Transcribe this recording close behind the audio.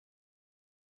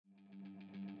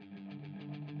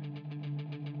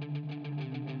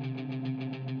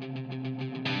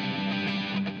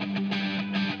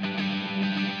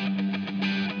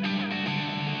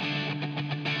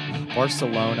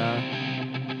Barcelona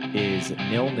is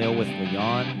 0-0 with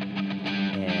Lyon,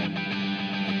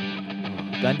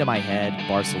 and gun to my head,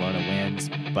 Barcelona wins,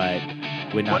 but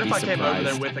would not What be if I surprised. came over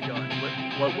there with a gun?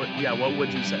 What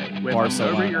would you say? With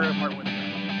Barcelona. I'm over your apartment with a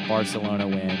gun. Barcelona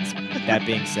wins. That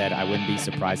being said, I wouldn't be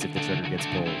surprised if the trigger gets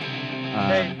pulled.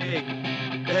 Hey,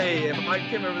 if I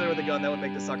came over there with a gun, that would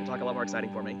make the soccer talk a lot more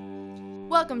exciting for me.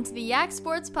 Welcome to the Yak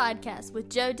Sports Podcast with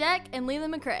Joe Deck and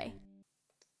Leland McCrae.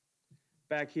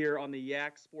 Back here on the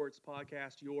Yak Sports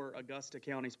Podcast, your Augusta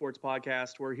County sports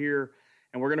podcast. We're here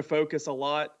and we're going to focus a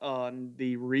lot on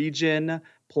the region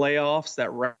playoffs that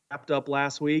wrapped up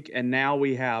last week. And now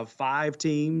we have 5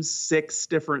 teams, 6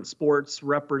 different sports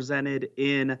represented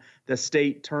in the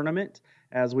state tournament.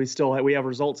 As we have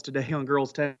results today on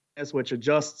girls tennis, which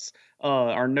adjusts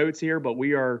our notes here. But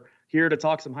we are here to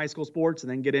talk some high school sports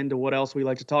and then get into what else we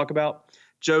like to talk about.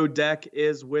 Joe Deck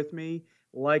is with me,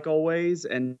 like always.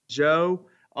 And Joe,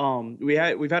 we've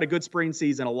had a good spring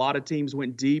season. A lot of teams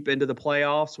went deep into the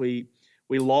playoffs. We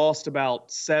lost about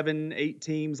 7-8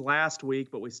 teams last week,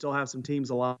 but we still have some teams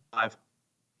alive.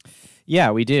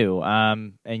 Yeah, we do.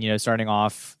 And starting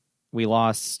off, we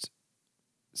lost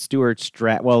Stewart's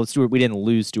draft. Well, we didn't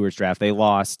lose Stewart's draft. They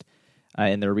lost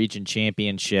in their region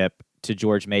championship to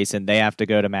George Mason. They have to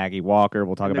go to Maggie Walker.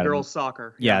 We'll talk about girls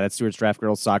soccer. Yeah, that's Stewart's draft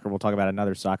girls soccer. We'll talk about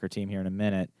another soccer team here in a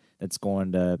minute that's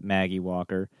going to Maggie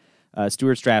Walker.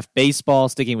 Stewart's draft baseball,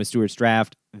 sticking with Stewart's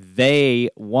draft, they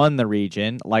won the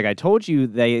region. Like I told you,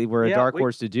 they were a dark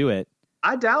horse to do it.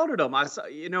 I doubted them. I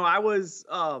was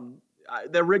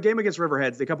the game against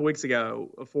Riverheads a couple weeks ago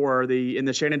in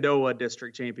the Shenandoah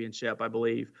District Championship, I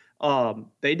believe.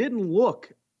 They didn't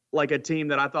look like a team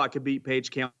that I thought could beat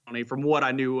Page County from what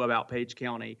I knew about Page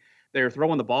County. They're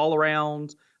throwing the ball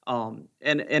around. And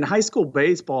in high school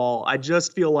baseball, I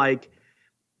just feel like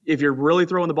if you're really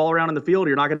throwing the ball around in the field,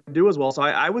 you're not going to do as well. So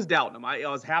I was doubting them. I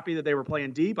was happy that they were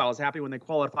playing deep. I was happy when they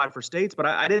qualified for states, but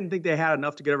I didn't think they had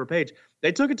enough to get over Page.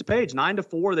 They took it to Page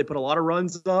 9-4. They put a lot of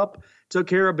runs up, took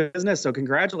care of business. So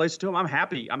congratulations to them. I'm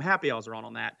happy I was wrong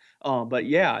on that. But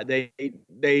yeah, they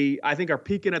I think are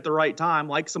peaking at the right time,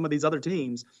 like some of these other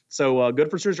teams. So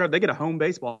good for Stewart's Draft. They get a home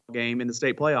baseball game in the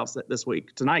state playoffs this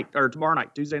week, tomorrow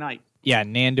night, Tuesday night. Yeah,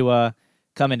 Nandua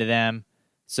coming to them.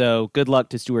 So good luck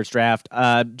to Stewart's Draft.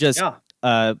 Another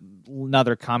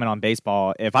comment on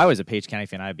baseball. If I was a Page County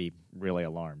fan, I'd be really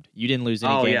alarmed. You didn't lose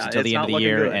any games until the end of the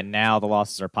year, and now the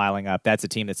losses are piling up. That's a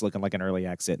team that's looking like an early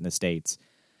exit in the States.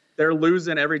 They're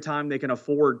losing every time they can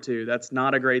afford to. That's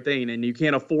not a great thing, and you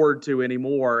can't afford to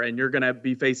anymore, and you're going to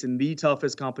be facing the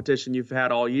toughest competition you've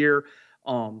had all year.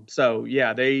 So,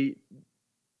 yeah,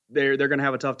 they're going to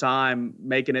have a tough time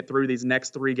making it through these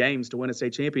next 3 games to win a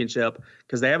state championship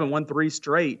because they haven't won 3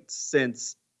 straight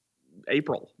since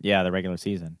April. Yeah, the regular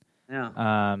season.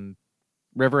 Yeah.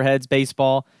 Riverheads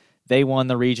baseball, they won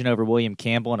the region over William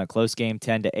Campbell in a close game,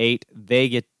 10-8. They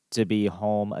get to be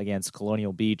home against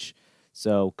Colonial Beach.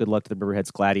 So good luck to the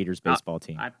Riverheads Gladiators baseball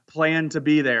team. I plan to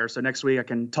be there, so next week I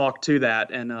can talk to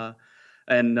that and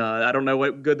I don't know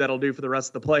what good that'll do for the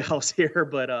rest of the playoffs here,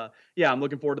 but yeah, I'm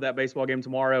looking forward to that baseball game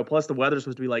tomorrow. Plus, the weather's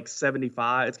supposed to be like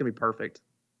 75. It's going to be perfect.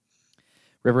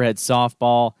 Riverhead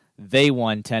softball, they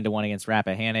won 10-1 against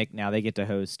Rappahannock. Now they get to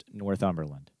host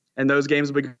Northumberland. And those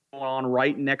games will be going on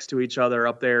right next to each other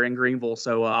up there in Greenville,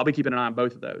 so I'll be keeping an eye on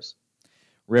both of those.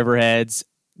 Riverheads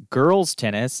girls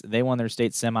tennis, they won their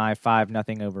state semi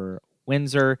 5-0 over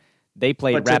Windsor. They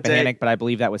played Rappahannock, but I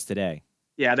believe that was today.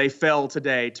 Yeah, they fell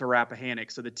today to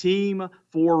Rappahannock. So the team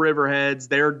for Riverheads,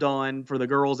 they're done for the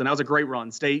girls, and that was a great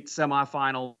run. State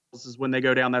semifinals is when they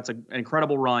go down. That's an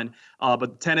incredible run.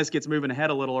 But tennis gets moving ahead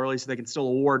a little early so they can still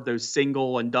award those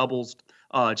single and doubles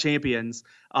champions.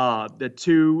 The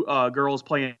 2 girls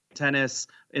playing tennis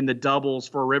in the doubles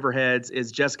for Riverheads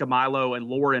is Jessica Milo and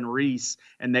Lauren Reese,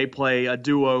 and they play a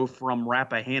duo from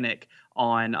Rappahannock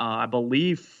on, I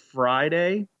believe,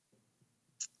 Friday.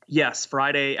 Yes,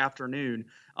 Friday afternoon.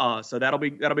 So that'll be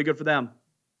good for them.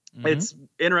 Mm-hmm. It's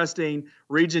interesting.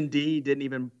 Region D didn't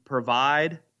even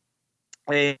provide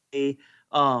and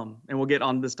we'll get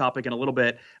on this topic in a little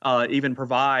bit. Even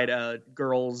provide a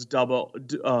girls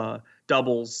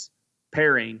doubles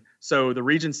pairing. So the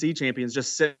Region C champions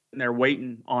just sitting there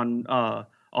waiting on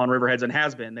Riverheads, and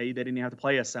has been. They didn't even have to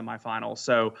play a semifinal.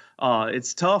 So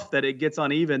it's tough that it gets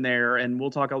uneven there, and we'll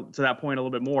talk to that point a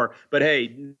little bit more. But,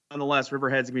 hey, nonetheless, Riverheads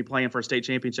going to be playing for a state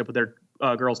championship with their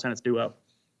girls tennis duo.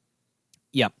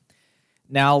 Yep.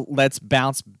 Now let's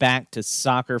bounce back to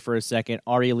soccer for a second.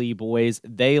 RE Lee boys,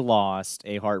 they lost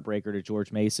a heartbreaker to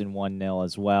George Mason 1-0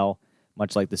 as well,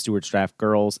 much like the Stewart's Draft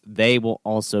girls. They will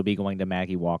also be going to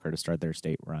Maggie Walker to start their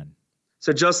state run.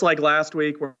 So just like last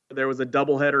week where there was a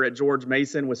doubleheader at George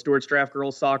Mason with Stuarts Draft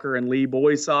girls soccer and Lee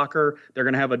boys soccer, they're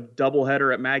going to have a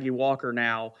doubleheader at Maggie Walker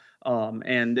now.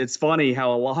 And it's funny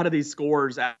how a lot of these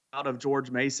scores out of George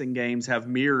Mason games have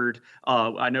mirrored.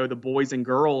 I know the boys and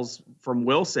girls from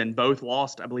Wilson both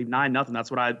lost, I believe, 9-0. That's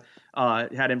what I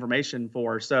had information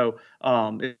for. So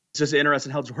it's just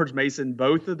interesting how George Mason,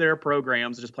 both of their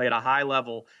programs just play at a high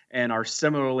level and are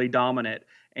similarly dominant.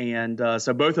 And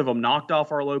so both of them knocked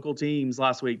off our local teams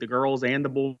last week, the girls and the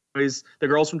boys, the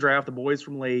girls from Draft, the boys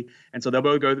from Lee. And so they'll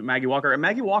both go to Maggie Walker. And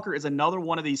Maggie Walker is another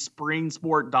one of these spring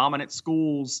sport dominant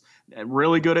schools,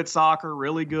 really good at soccer,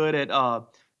 really good at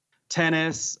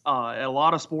tennis, a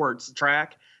lot of sports,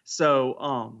 track.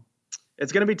 So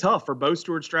it's going to be tough for both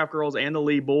Stuarts Draft girls and the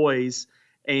Lee boys.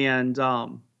 And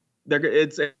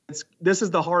this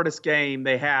is the hardest game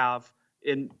they have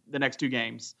in the next two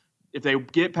games. If they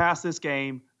get past this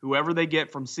game, whoever they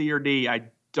get from C or D, I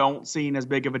don't see as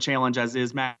big of a challenge as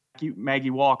is Maggie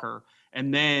Walker.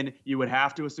 And then you would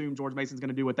have to assume George Mason's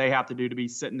going to do what they have to do to be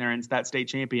sitting there in that state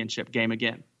championship game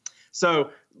again.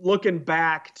 So looking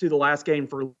back to the last game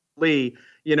for Lee,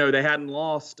 they hadn't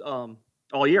lost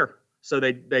all year. So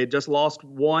they just lost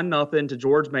 1-0 to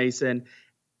George Mason.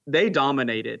 They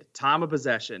dominated time of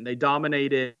possession. They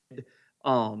dominated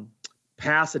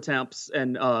pass attempts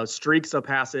and streaks of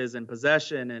passes and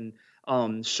possession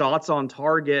and shots on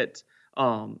target,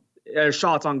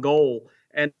 shots on goal.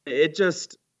 And it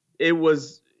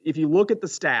was, if you look at the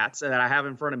stats that I have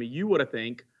in front of me, you would have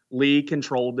think Lee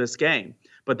controlled this game.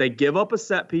 But they give up a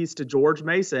set piece to George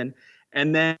Mason,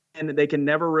 and then they can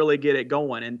never really get it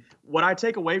going. And what I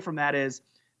take away from that is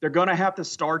they're going to have to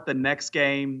start the next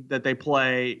game that they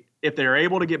play. If they're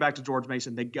able to get back to George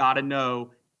Mason, they got to know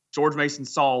George Mason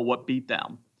saw what beat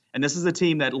them. And this is a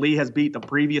team that Lee has beat the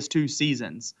previous 2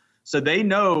 seasons. So they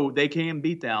know they can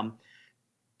beat them.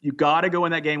 You got to go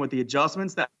in that game with the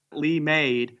adjustments that Lee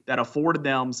made that afforded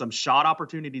them some shot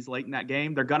opportunities late in that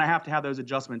game. They're going to have those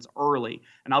adjustments early.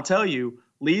 And I'll tell you,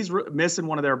 Lee's missing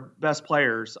one of their best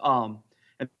players. And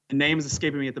the name is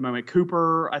escaping me at the moment.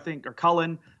 Cooper, I think, or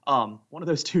Cullen. One of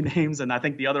those 2 names, and I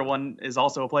think the other one is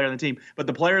also a player on the team. But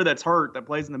the player that's hurt, that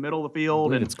plays in the middle of the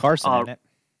field. And it's Carson, isn't it?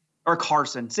 Or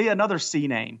Carson. See, another C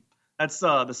name. That's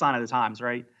the sign of the times,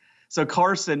 right? So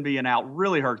Carson being out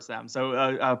really hurts them. So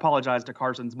I apologize to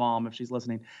Carson's mom if she's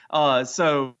listening. Hey,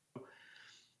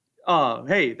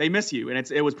 they miss you,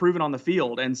 and it was proven on the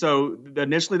field. And so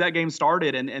initially that game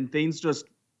started, and things just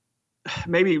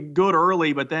maybe good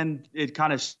early, but then it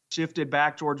kind of shifted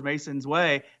back George Mason's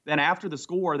way. Then after the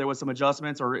score, there was some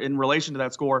adjustments, or in relation to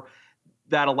that score,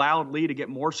 that allowed Lee to get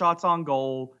more shots on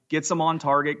goal, get some on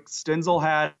target. Stenzel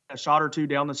had a shot or 2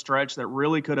 down the stretch that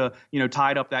really could have,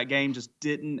 tied up that game. Just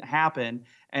didn't happen.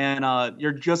 And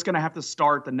you're just going to have to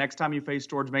start the next time you face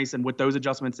George Mason with those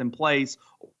adjustments in place,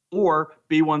 or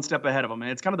be one step ahead of them.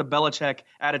 And it's kind of the Belichick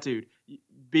attitude.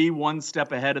 Be one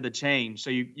step ahead of the change. So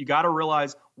you got to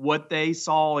realize what they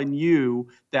saw in you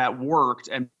that worked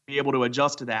and be able to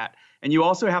adjust to that. And you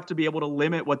also have to be able to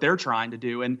limit what they're trying to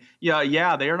do. And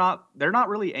they're not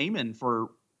really aiming for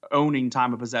owning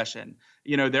time of possession.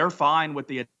 They're fine with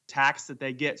the attacks that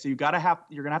they get. So you're going to have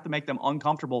to make them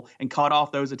uncomfortable and cut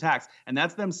off those attacks. And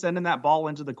that's them sending that ball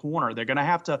into the corner. They're going to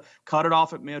have to cut it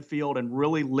off at midfield and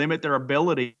really limit their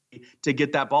ability to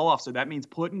get that ball off. So that means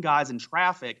putting guys in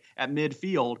traffic at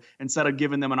midfield instead of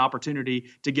giving them an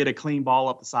opportunity to get a clean ball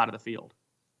up the side of the field.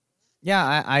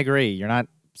 Yeah, I agree. You're not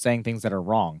saying things that are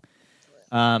wrong.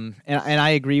 And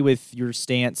I agree with your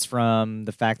stance from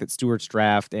the fact that Stuarts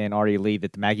Draft and Artie Lee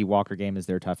that the Maggie Walker game is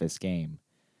their toughest game.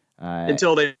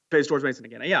 Until they face George Mason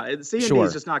again. Yeah, C&D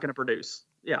is just not going to produce.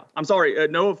 Yeah, I'm sorry.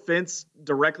 No offense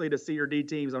directly to C or D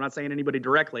teams. I'm not saying anybody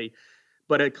directly.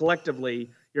 But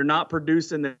collectively, you're not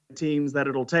producing the teams that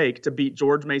it'll take to beat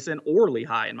George Mason or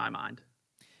Lehigh, in my mind.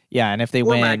 Yeah, and if they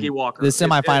win Maggie Walker, the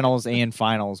semifinals and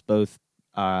finals both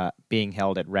being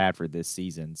held at Radford this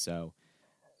season, so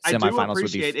semifinals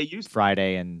would be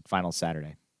Friday and finals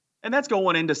Saturday. And that's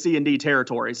going into C&D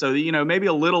territory. So, maybe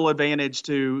a little advantage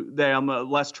to them,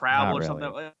 less travel or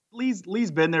something.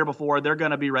 Lee's been there before. They're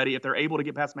going to be ready if they're able to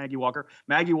get past Maggie Walker.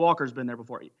 Maggie Walker's been there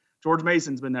before. George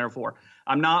Mason's been there before.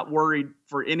 I'm not worried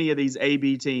for any of these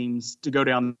A-B teams to go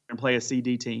down and play a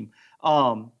C-D team.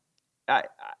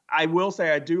 I will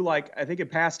say I think in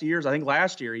past years, I think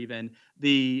last year even,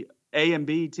 the A and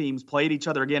B teams played each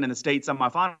other again in the state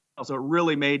semifinal. So it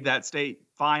really made that state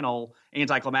final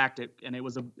anticlimactic, and it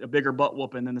was a bigger butt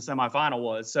whooping than the semifinal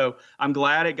was. So I'm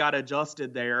glad it got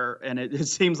adjusted there, and it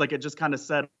seems like it just kind of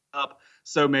set up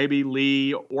so maybe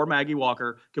Lee or Maggie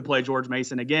Walker could play George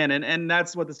Mason again. And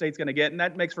that's what the state's going to get. And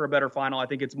that makes for a better final. I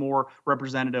think it's more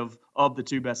representative of the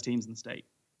two best teams in the state.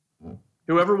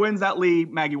 Whoever wins that Lee,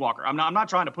 Maggie Walker. I'm not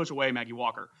trying to push away Maggie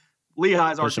Walker.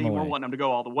 Lehigh's our team. We're wanting them to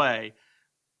go all the way.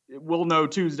 We'll know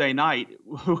Tuesday night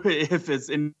if it's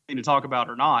anything to talk about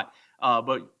or not.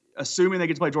 But assuming they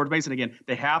get to play George Mason again,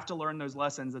 they have to learn those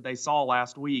lessons that they saw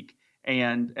last week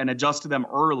and adjust to them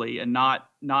early and not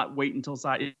wait until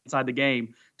inside the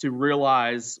game to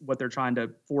realize what they're trying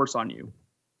to force on you.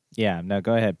 Yeah, no,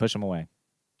 go ahead. Push them away.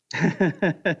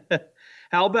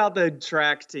 How about the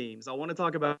track teams? I want to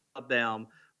talk about them.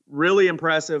 Really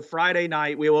impressive. Friday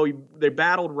night, they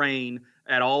battled rain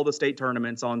at all the state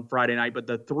tournaments on Friday night, but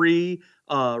the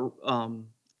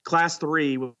Class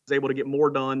 3 was able to get more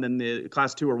done than the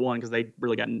Class 2 or 1 because they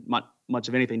really got much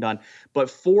of anything done. But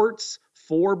Fort's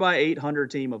 4x800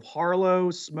 team of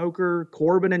Harlow, Smoker,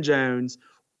 Corbin, and Jones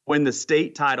win the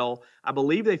state title. I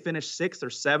believe they finished 6th or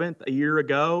 7th a year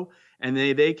ago, and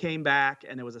they came back,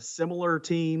 and there was a similar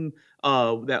team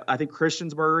that I think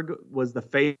Christiansburg was the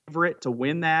favorite to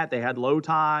win that. They had low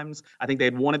times. I think they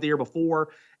had won it the year before,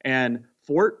 and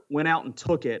Fort went out and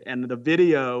took it. And the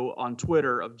video on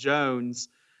Twitter of Jones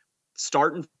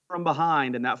starting from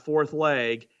behind in that fourth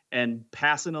leg and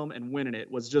passing them and winning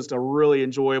it was just a really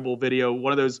enjoyable video.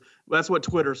 One of those, that's what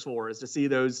Twitter's for, is to see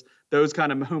those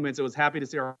kind of moments. It was happy to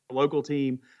see our local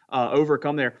team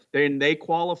overcome there. They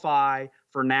qualify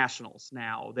for nationals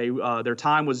now. Their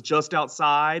time was just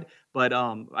outside, but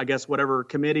I guess whatever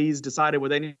committees decided what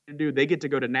they need to do, they get to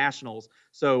go to nationals.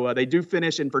 So they do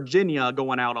finish in Virginia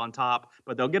going out on top,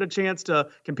 but they'll get a chance to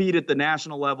compete at the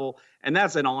national level, and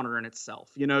that's an honor in itself.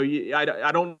 You know,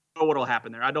 I don't know what will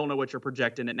happen there. I don't know what you're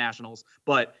projecting at nationals,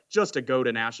 but just to go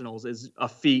to nationals is a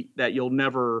feat that you'll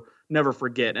never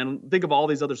forget. And think of all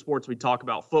these other sports we talk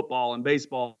about, football and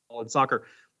baseball and soccer.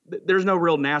 There's no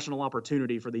real national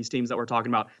opportunity for these teams that we're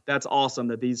talking about. That's awesome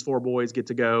that these four boys get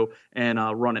to go and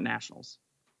run at nationals.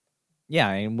 Yeah,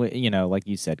 and like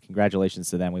you said, congratulations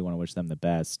to them. We want to wish them the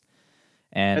best.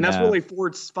 And that's really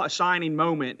Fort's shining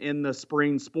moment in the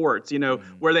spring sports,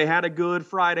 where they had a good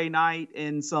Friday night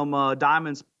in some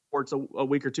diamond sports a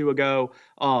week or two ago.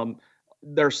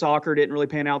 Their soccer didn't really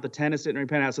pan out. The tennis didn't really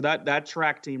pan out. So that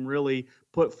track team really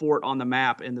put Fort on the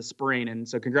map in the spring. And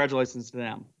so congratulations to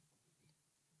them.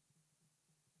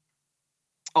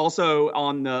 Also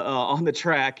on the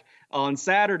track on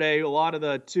Saturday, a lot of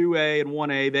the 2A and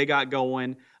 1A, they got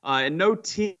going, and no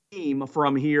team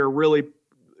from here really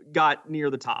got near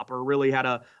the top or really had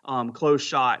a close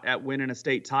shot at winning a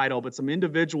state title, but some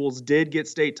individuals did get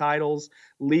state titles.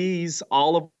 Lee's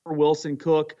Oliver Wilson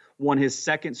Cook won his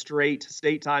second straight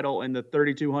state title in the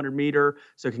 3,200 meter.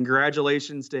 So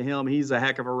congratulations to him. He's a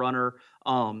heck of a runner.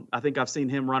 I think I've seen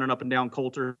him running up and down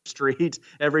Coulter Street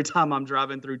every time I'm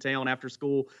driving through town after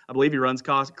school. I believe he runs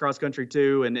cross country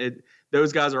too. And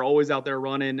those guys are always out there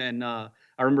running. And I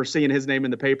remember seeing his name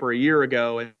in the paper a year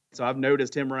ago. And so I've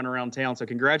noticed him running around town. So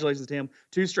congratulations to him.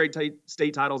 2 straight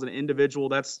state titles, an individual.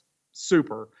 That's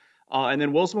super. And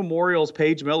then Wilson Memorial's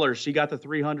Paige Miller, she got the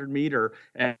 300 meter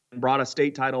and brought a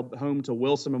state title home to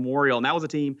Wilson Memorial. And that was a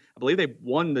team, I believe they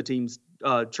won the team's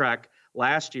track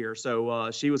last year.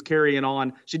 So she was carrying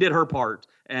on. She did her part.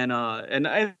 And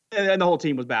the whole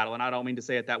team was battling. I don't mean to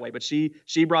say it that way, but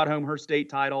she brought home her state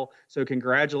title. So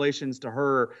congratulations to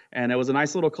her. And it was a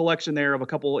nice little collection there of a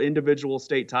couple individual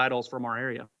state titles from our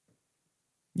area.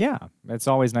 Yeah, it's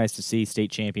always nice to see state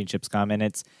championships come. And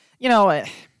it's,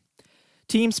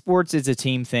 team sports is a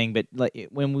team thing, but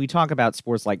when we talk about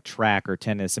sports like track or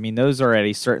tennis, I mean, those are at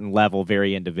a certain level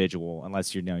very individual,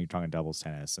 unless you're talking doubles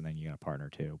tennis and then you got a partner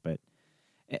too. But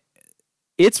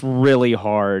it's really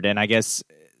hard, and I guess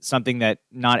something that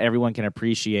not everyone can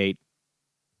appreciate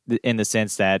in the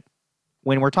sense that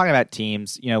when we're talking about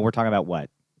teams, we're talking about what?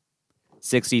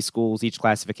 60 schools, each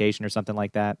classification or something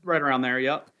like that? Right around there,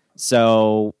 yep.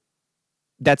 So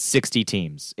that's 60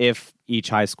 teams if each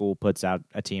high school puts out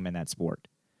a team in that sport.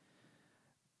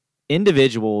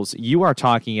 Individuals, you are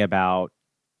talking about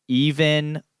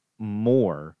even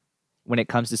more when it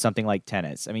comes to something like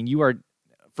tennis. I mean, you are,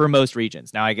 for most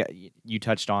regions. Now, you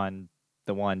touched on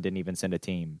the one didn't even send a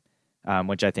team,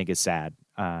 which I think is sad.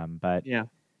 But yeah,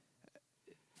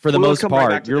 for the most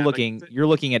part, you're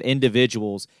looking at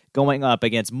individuals going up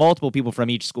against multiple people from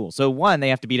each school. So one, they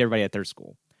have to beat everybody at their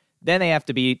school. Then they have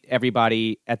to beat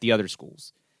everybody at the other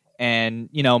schools. And,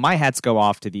 my hats go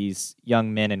off to these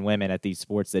young men and women at these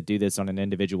sports that do this on an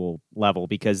individual level,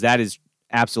 because that is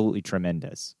absolutely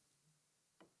tremendous.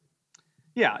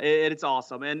 Yeah, it's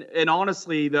awesome. And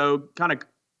honestly, though, kind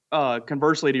of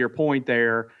conversely to your point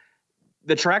there,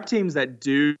 the track teams that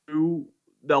do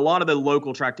a lot of the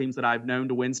local track teams that I've known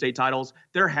to win state titles,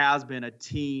 there has been a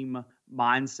team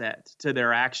mindset to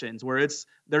their actions where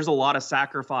there's a lot of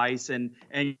sacrifice and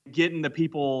getting the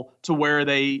people to where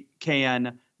they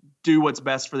can do what's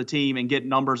best for the team and get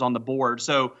numbers on the board.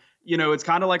 So, it's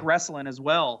kind of like wrestling as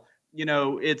well.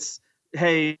 It's,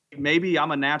 hey, maybe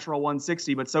I'm a natural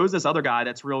 160, but so is this other guy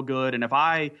that's real good. And if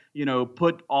I,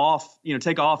 take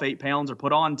off 8 pounds or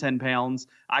put on 10 pounds,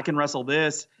 I can wrestle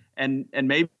this. And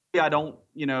maybe I don't,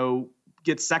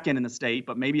 get second in the state,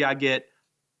 but maybe I get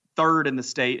third in the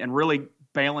state and really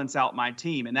balance out my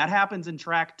team. And that happens in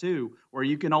track too, where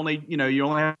you can only, you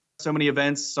only have so many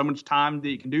events, so much time that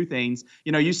you can do things.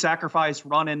 You sacrifice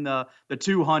running the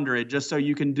 200 just so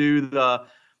you can do the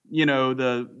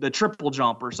triple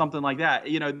jump or something like that.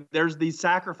 There's these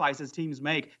sacrifices teams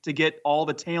make to get all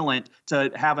the talent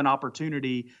to have an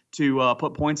opportunity to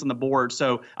put points on the board.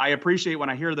 So I appreciate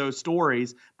when I hear those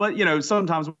stories, but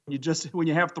sometimes when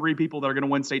you have 3 people that are going to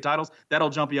win state titles, that'll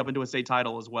jump you up into a state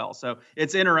title as well. So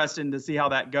it's interesting to see how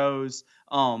that goes.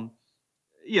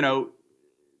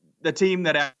 The team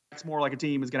that acts more like a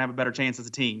team is going to have a better chance as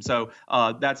a team. So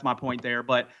that's my point there.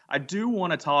 But I do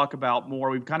want to talk about more.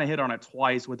 We've kind of hit on it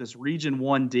twice with this Region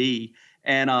 1D,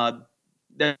 and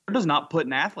they're just not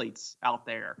putting athletes out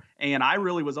there. And I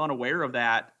really was unaware of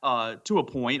that to a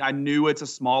point. I knew it's a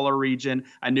smaller region.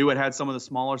 I knew it had some of the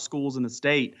smaller schools in the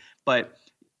state. But,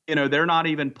 they're not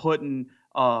even putting,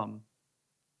 one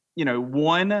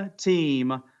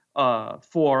team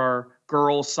for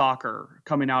girls soccer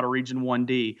coming out of Region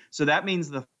 1D. So that means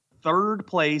the third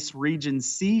place Region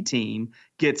C team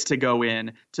gets to go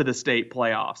in to the state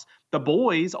playoffs. The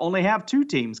boys only have 2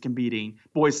 teams competing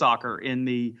boys soccer in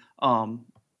the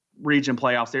region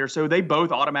playoffs there. So they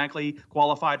both automatically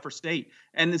qualified for state.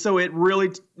 And so it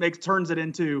really turns it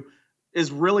into, is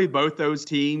really both those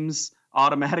teams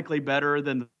automatically better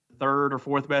than the third or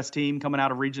fourth best team coming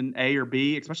out of Region A or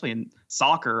B, especially in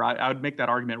soccer? I would make that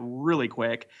argument really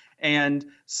quick. And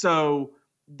so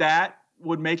that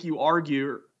would make you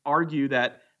argue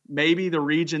that maybe the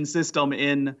region system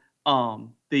in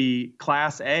the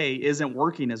Class A isn't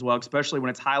working as well, especially when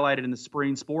it's highlighted in the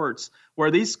spring sports, where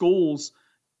these schools,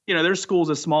 there's schools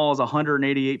as small as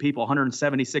 188 people,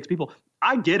 176 people.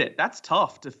 I get it. That's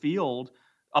tough to field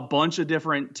a bunch of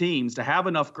different teams, to have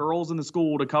enough girls in the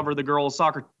school to cover the girls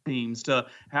soccer teams, to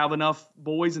have enough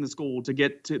boys in the school to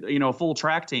get to, a full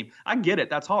track team. I get it.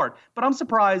 That's hard. But I'm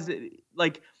surprised,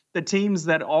 like, the teams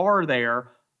that are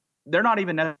there, they're not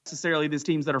even necessarily these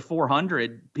teams that are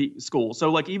 400 schools.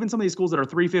 So, like, even some of these schools that are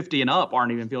 350 and up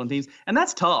aren't even fielding teams. And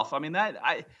that's tough. I mean,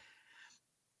 I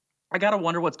got to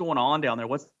wonder what's going on down there.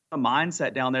 What's the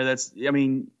mindset down there?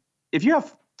 If you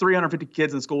have 350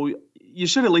 kids in school, you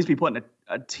should at least be putting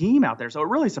a team out there. So it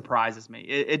really surprises me.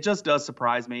 It just does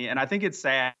surprise me. And I think it's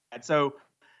sad. So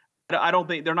I don't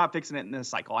think they're not fixing it in this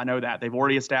cycle. I know that they've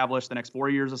already established the next 4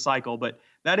 years of cycle, but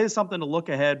that is something to look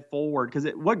ahead forward.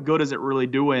 Because what good is it really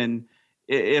doing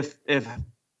if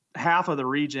half of the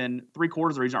region,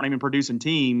 3/4 of the region aren't even producing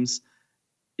teams?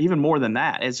 Even more than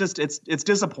that, it's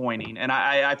disappointing. And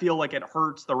I feel like it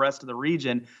hurts the rest of the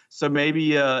region. So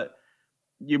maybe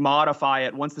you modify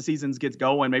it once the season gets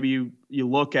going. Maybe you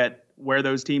look at where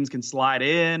those teams can slide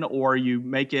in, or you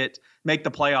make the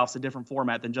playoffs a different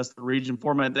format than just the region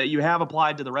format that you have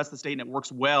applied to the rest of the state, and it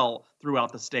works well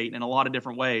throughout the state in a lot of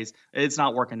different ways. It's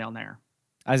not working down there.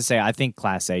 I think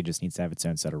Class A just needs to have its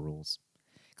own set of rules.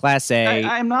 Class A,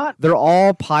 I'm not. They're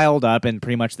all piled up in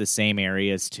pretty much the same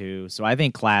areas too. So I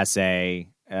think Class A,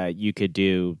 you could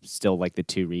do still like the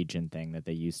 2-region thing that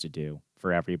they used to do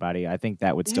for everybody. I think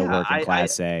that would still work in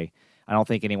Class A. I don't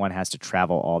think anyone has to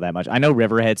travel all that much. I know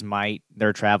Riverheads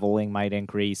their traveling might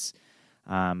increase,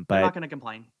 but they're not going to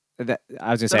complain. I was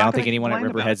going to say, I don't think anyone at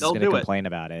Riverheads is going to complain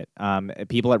about it.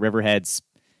 People at Riverheads,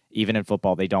 even in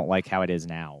football, they don't like how it is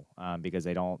now because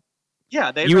they don't.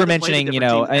 Yeah, you were mentioning,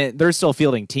 they're still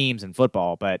fielding teams in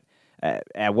football, but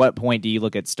at what point do you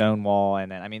look at Stonewall?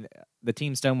 And then, the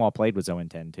team Stonewall played was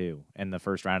 0-10 too in the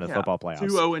first round of the football playoffs. 2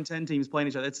 0-10 teams playing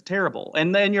each other. It's terrible.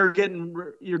 And then you're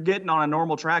getting on a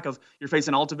normal track of you're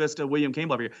facing Alta Vista, William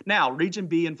Campbell every year. Now, Region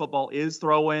B in football is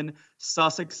throwing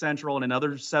Sussex Central and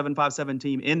another 7-5-7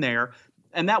 team in there,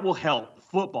 and that will help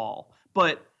football.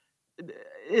 But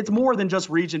it's more than just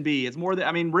Region B. It's more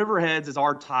than Riverheads is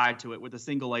our tie to it with a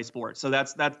single A sport. So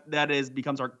that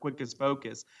becomes our quickest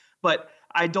focus. But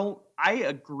I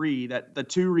agree that the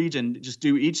 2 region, just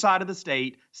do each side of the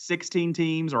state, 16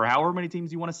 teams or however many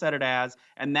teams you want to set it as,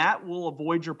 and that will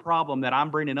avoid your problem that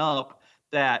I'm bringing up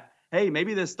that, hey,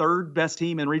 maybe this third best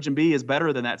team in Region B is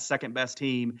better than that second best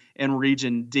team in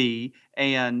Region D,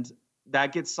 and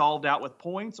that gets solved out with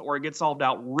points, or it gets solved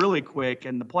out really quick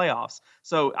in the playoffs.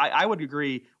 So I would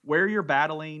agree, where you're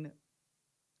battling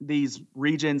these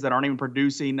regions that aren't even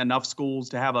producing enough schools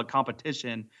to have a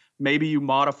competition, maybe you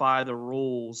modify the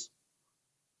rules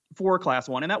for Class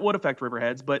 1, and that would affect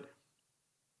Riverheads. But,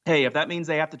 hey, if that means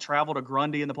they have to travel to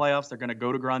Grundy in the playoffs, they're going to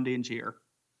go to Grundy and cheer.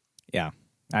 Yeah,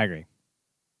 I agree.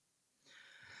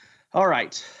 All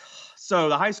right. So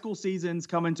the high school season's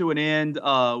coming to an end.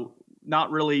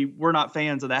 We're not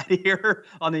fans of that here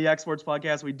on the Yak Sports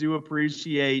Podcast. We do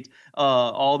appreciate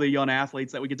all the young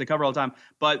athletes that we get to cover all the time,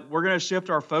 but we're going to shift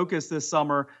our focus this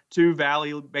summer to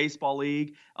Valley Baseball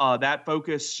League. That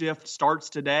focus shift starts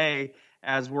today,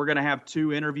 as we're going to have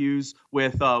 2 interviews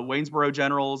with Waynesboro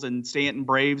Generals and Stanton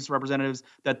Braves representatives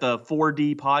that the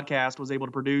 4D podcast was able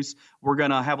to produce. We're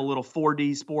going to have a little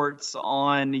 4D sports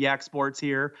on Yak Sports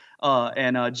here,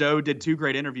 and Joe did 2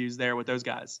 great interviews there with those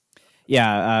guys.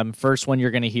 Yeah, first one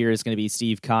you're going to hear is going to be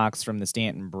Steve Cox from the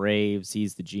Stanton Braves.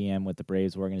 He's the GM with the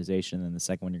Braves organization. And the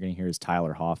second one you're going to hear is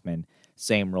Tyler Hoffman,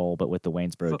 same role, but with the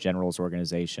Waynesboro Generals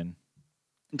organization.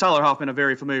 And Tyler Hoffman, a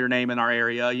very familiar name in our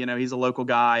area. He's a local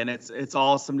guy, and it's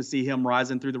awesome to see him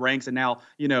rising through the ranks and now,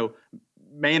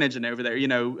 managing over there,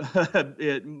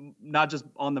 not just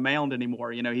on the mound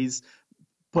anymore. He's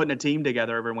putting a team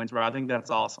together over in Waynesboro. I think that's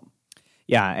awesome.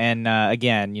 Yeah, and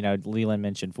again, Leland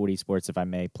mentioned 4D Sports, if I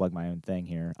may plug my own thing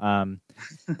here.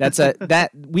 That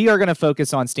we are going to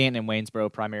focus on Stanton and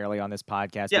Waynesboro primarily on this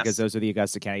podcast, yes, because those are the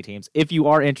Augusta County teams. If you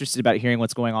are interested about hearing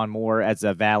what's going on more as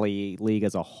a Valley League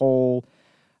as a whole,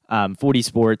 4D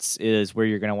Sports is where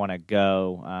you're going to want to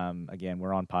go. Again,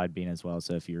 we're on Podbean as well,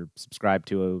 so if you're subscribed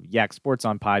to Yak Sports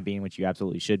on Podbean, which you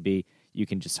absolutely should be, you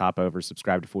can just hop over,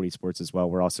 subscribe to 4D Sports as well.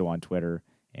 We're also on Twitter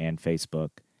and Facebook,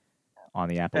 on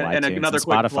the Apple iTunes, and another and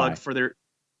quick Spotify. Plug for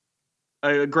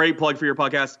a great plug for your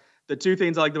podcast. The 2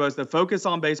 things I like the most: the focus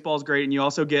on baseball is great, and you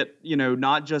also get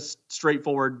not just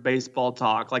straightforward baseball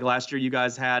talk. Like last year, you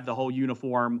guys had the whole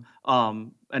uniform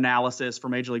analysis for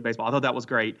Major League Baseball. I thought that was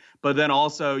great. But then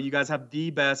also, you guys have the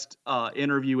best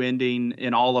interview ending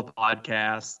in all of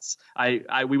podcasts.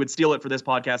 We would steal it for this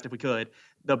podcast if we could.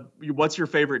 What's your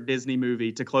favorite Disney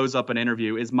movie to close up an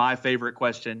interview is my favorite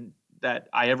question that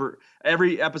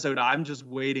every episode, I'm just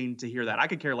waiting to hear that. I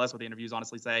could care less what the interviews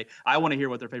honestly say. I want to hear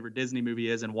what their favorite Disney movie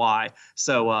is and why.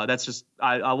 So that's just,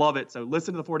 I love it. So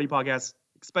listen to the 4D podcast,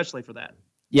 especially for that.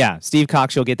 Yeah, Steve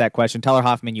Cox, you'll get that question. Tyler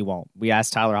Hoffman, you won't. We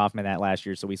asked Tyler Hoffman that last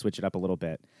year, so we switch it up a little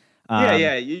bit.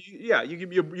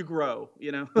 You grow,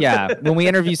 Yeah, when we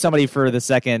interview somebody for the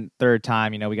second, third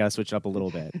time, we got to switch it up a little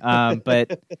bit.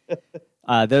 But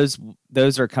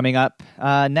those are coming up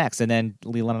next, and then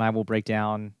Leland and I will break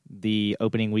down the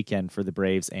opening weekend for the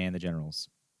Braves and the Generals.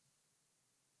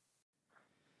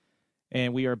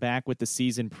 And we are back with the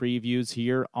season previews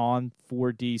here on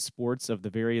 4D Sports of the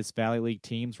various Valley League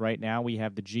teams. Right now, we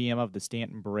have the GM of the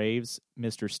Stanton Braves,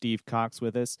 Mr. Steve Cox,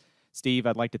 with us. Steve,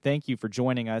 I'd like to thank you for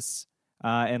joining us.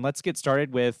 And let's get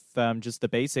started with just the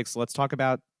basics. Let's talk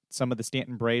about some of the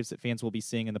Stanton Braves that fans will be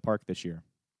seeing in the park this year.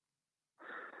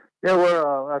 Yeah,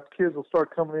 our kids will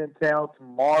start coming in town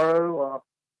tomorrow.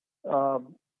 I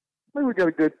think we got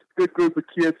a good group of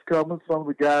kids coming. Some of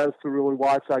the guys to really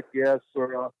watch, I guess,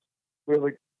 are we have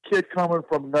a kid coming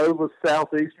from Nova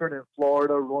Southeastern in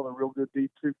Florida, one of the real good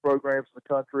D2 programs in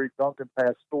the country, Duncan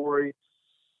Pastore. He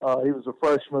was a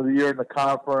freshman of the year in the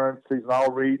conference. He's an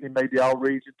all-region. He made the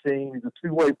all-region team. He's a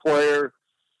two-way player,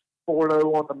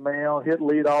 4-0 on the mound, hit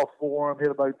leadoff for him,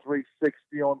 hit about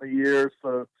 360 on the year.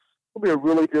 So he'll be a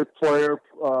really good player.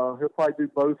 He'll probably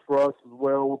do both for us as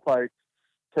well. We'll probably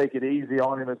take it easy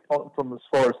on him from as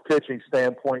far as pitching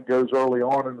standpoint goes early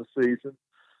on in the season.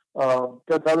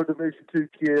 Got another Division II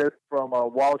kid from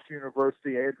Walsh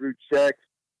University, Andrew Check,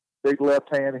 big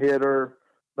left-hand hitter,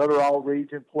 another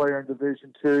all-region player in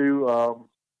Division II.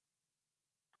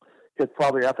 Hit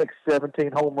probably,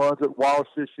 17 home runs at Walsh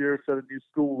this year, set a new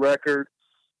school record.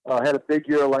 Had a big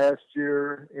year last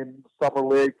year in Summer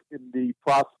League, in the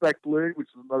Prospect League, which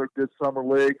is another good summer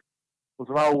league. Was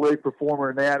an all-league performer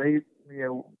in that.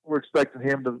 We're expecting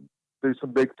him to do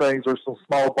some big things. There's some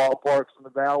small ballparks in the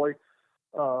Valley.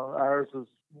 Ours is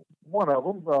one of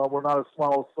them. We're not as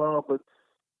small as some, but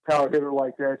power hitter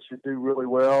like that should do really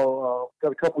well.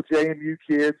 Got a couple JMU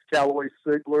kids, Callaway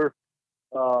Sigler.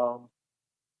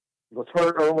 Was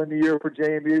hurt early in the year for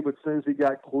JMU, but as soon as he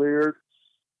got cleared,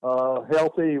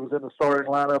 healthy, he was in the starting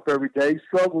lineup every day.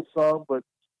 Struggled some, but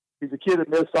he's a kid that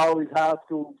missed all his high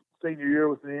school senior year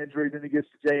with an injury. Then he gets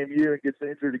to JMU and gets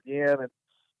injured again.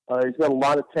 And he's got a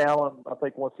lot of talent. I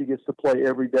think once he gets to play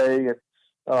every day and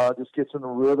just gets in the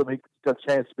rhythm, he's got a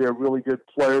chance to be a really good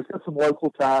player. He's got some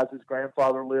local ties. His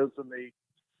grandfather lives in the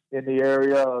in the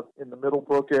area, in the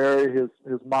Middlebrook area.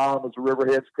 His mom is a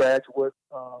Riverheads graduate,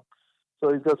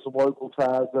 so he's got some local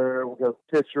ties there. We've got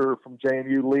a pitcher from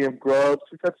JMU, Liam Grubbs.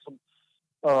 He's got some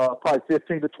probably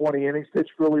 15 to 20 innings,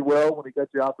 pitched really well when he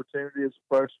got the opportunity as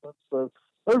a freshman. So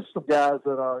those are some guys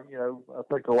that I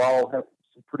think will all have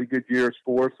some pretty good years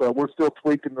for us. We're still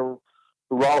tweaking the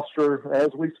roster as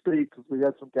we speak because we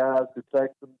had some guys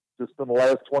defecting just in the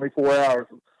last 24 hours,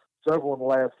 and several in the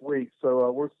last week.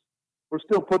 So we're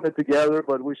still putting it together,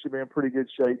 but we should be in pretty good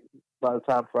shape by the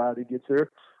time Friday gets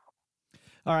here.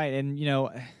 All right, and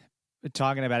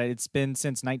talking about it, it's been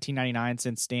since 1999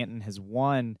 since Stanton has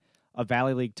won a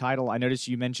Valley League title. I noticed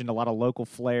you mentioned a lot of local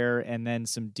flair and then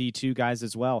some D2 guys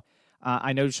as well.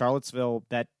 I know Charlottesville,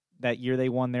 that year they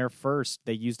won their first,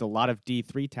 they used a lot of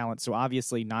D3 talent, so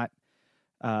obviously not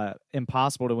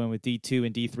impossible to win with D2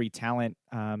 and D3 talent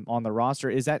on the roster.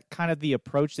 Is that kind of the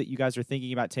approach that you guys are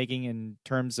thinking about taking in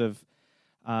terms of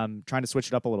trying to switch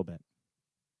it up a little bit?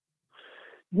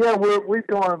 Yeah, we've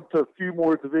gone to a few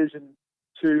more Division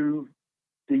II,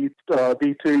 D2,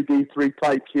 D3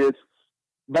 type kids,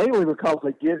 mainly because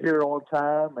they get here on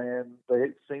time and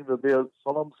they seem to be,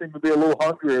 some of them seem to be a little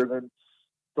hungrier than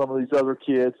some of these other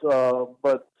kids.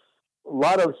 But a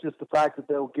lot of it's just the fact that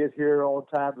they'll get here on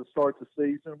time to start the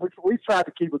season, which we try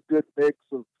to keep a good mix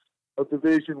of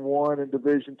Division I and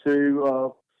Division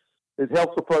II. It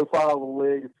helps the profile of the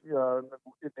league,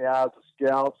 in the eyes of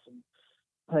scouts and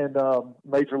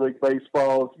Major League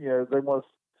Baseball.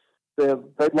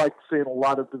 They'd like seeing a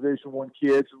lot of Division I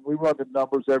kids, and we run the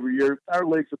numbers every year. Our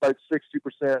league's about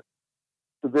 60%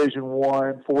 Division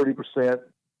I, 40%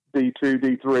 D2,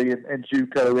 D3, and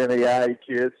JUCO NAIA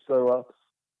kids. So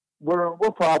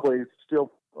we're probably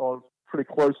still pretty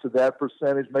close to that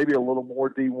percentage, maybe a little more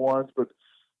D1s, but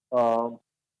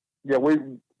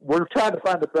we're trying to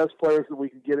find the best players that we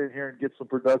can get in here and get some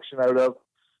production out of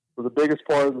for the biggest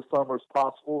part of the summer as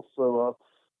possible. So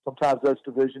sometimes that's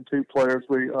Division II players.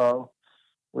 We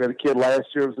had a kid last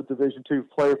year who was a Division II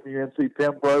player from UNC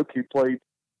Pembroke. He played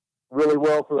really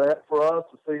well for us.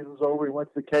 The season's over. He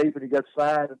went to the Cape and he got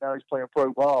signed, and now he's playing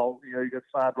pro ball. He got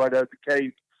signed right out of the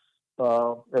Cape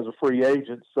as a free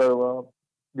agent. So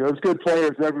there's good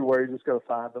players everywhere. You just got to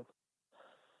find them.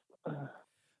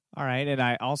 All right, and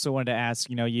I also wanted to ask,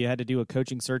 you had to do a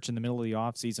coaching search in the middle of the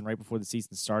offseason, right before the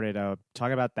season started.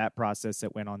 Talk about that process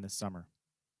that went on this summer.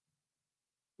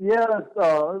 Yeah, it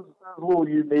was a little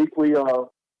unique. We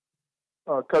Coach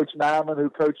Nyman, who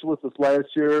coached with us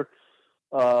last year,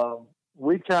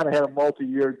 we kind of had a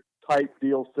multi-year type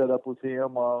deal set up with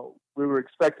him. We were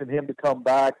expecting him to come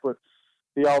back, but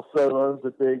he also owns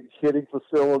a big hitting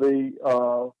facility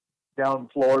down in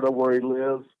Florida where he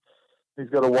lives. He's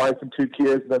got a wife and 2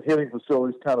 kids. That hitting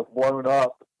facility's kind of blown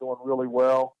up. It's doing really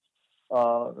well.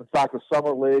 In fact, the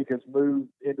Summer League has moved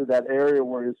into that area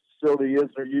where his facility is.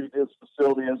 They're using his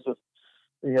facility as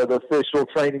the official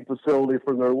training facility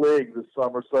for their league this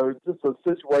summer. So it's just a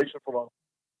situation from a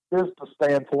business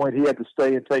standpoint. He had to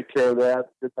stay and take care of that.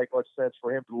 It didn't make much sense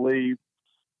for him to leave.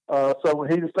 So when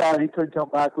he decided he couldn't come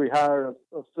back, we hired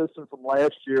an assistant from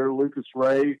last year, Lucas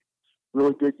Ray,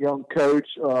 really good young coach.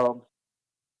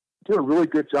 Did a really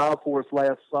good job for us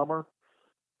last summer.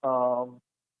 And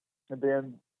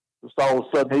then just all of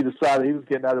a sudden he decided he was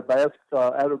getting out of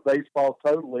baseball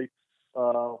totally.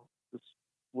 Just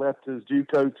left his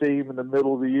JUCO team in the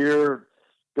middle of the year,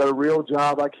 got a real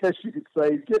job, I guess you could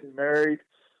say. He's getting married.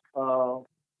 So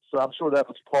I'm sure that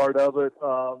was part of it.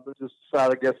 But just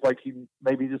decided, I guess, like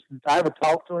I haven't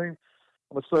talked to him.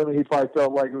 I'm assuming he probably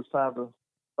felt like it was time to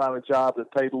find a job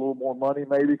that paid a little more money,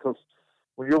 maybe, because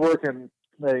when you're working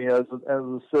as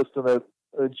an assistant at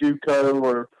a JUCO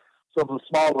or some of the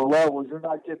smaller levels, you're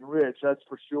not getting rich, that's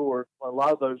for sure. A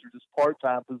lot of those are just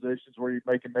part-time positions where you're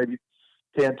making maybe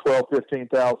 $10,000, $12,000,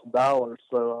 $15,000.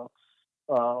 So,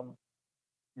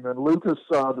 then Lucas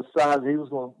decided he was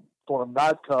going to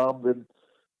not come. Then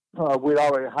we'd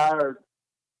already hired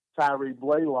Tyree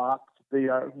Blaylock to be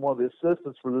one of the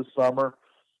assistants for this summer,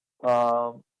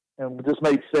 and it just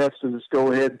made sense to just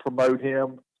go ahead and promote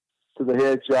him to the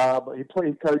head job. He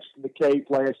coached in the Cape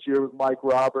last year with Mike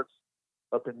Roberts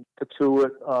up in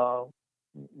Catuit.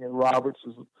 Roberts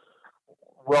is a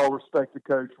well-respected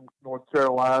coach from North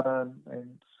Carolina,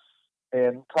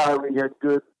 and Tyree had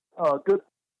good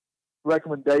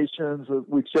recommendations that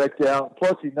we checked out.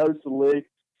 Plus, he knows the league.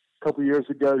 A couple of years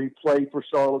ago, he played for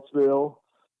Charlottesville,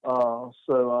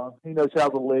 so he knows how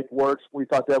the league works. We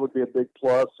thought that would be a big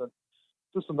plus, and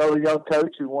just another young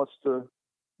coach who wants to,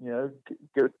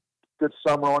 get a good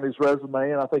summer on his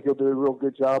resume, and I think he'll do a real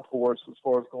good job for us as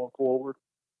far as going forward.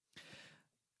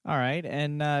 All right.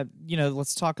 And,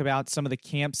 let's talk about some of the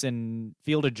camps and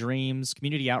Field of Dreams,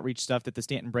 community outreach stuff that the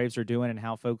Stanton Braves are doing and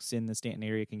how folks in the Stanton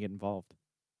area can get involved.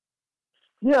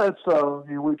 Yeah, it's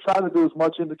we try to do as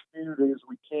much in the community as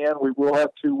we can. We will have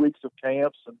 2 weeks of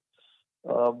camps, and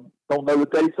don't know the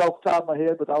dates off the top of my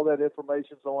head, but all that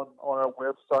information's on our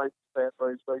website,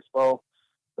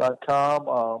 StantonBravesBaseball.com.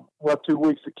 We'll have 2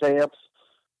 weeks of camps,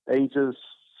 ages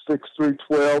 6 through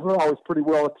 12. They're always pretty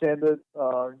well attended.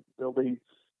 They'll be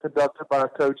conducted by our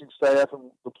coaching staff,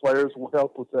 and the players will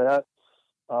help with that.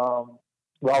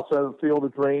 We also have the Field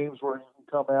of Dreams, where you can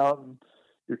come out and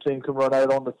your team can run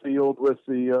out on the field with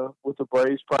the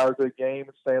Braves prior to the game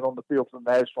and stand on the field for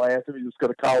the national anthem. You just got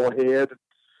to call ahead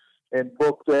and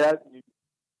book that. And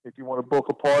if you want to book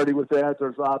a party with that,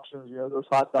 there's options. There's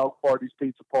hot dog parties,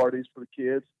 pizza parties for the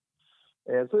kids,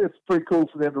 and so it's pretty cool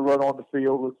for them to run on the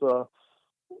field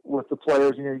with the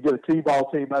players. You get a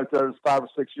T-ball team out there that's 5 or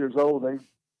 6 years old. They're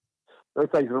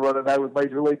thinking of running out with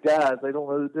major league guys. They don't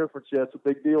know the difference yet. It's a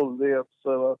big deal to them.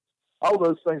 So all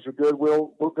those things are good.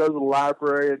 We'll go to the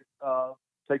library and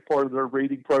take part of their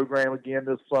reading program again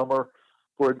this summer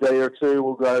for a day or two.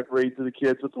 We'll go out and read to the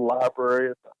kids at the library.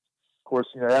 And of course,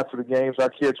 after the games, our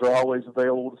kids are always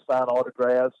available to sign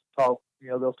autographs, talk.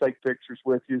 They'll take pictures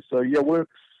with you. So yeah, we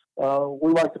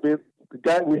like to be the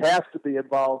guy. We have to be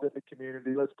involved in the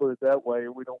community. Let's put it that way.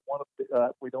 We don't want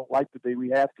to. We don't like to be. We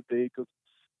have to be, because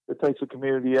it takes a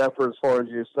community effort as far as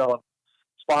you're selling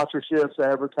sponsorships,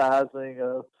 advertising.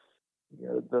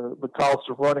 The cost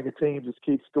of running a team just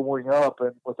keeps going up,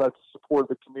 and without the support of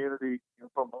the community,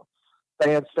 from a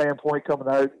fan standpoint, coming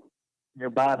out,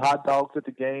 buying hot dogs at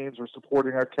the games, or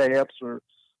supporting our camps, or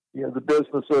the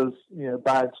businesses,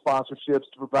 buying sponsorships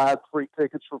to provide free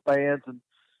tickets for fans, and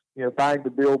buying the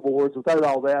billboards. Without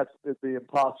all that, it'd be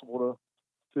impossible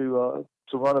to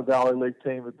run a Valley League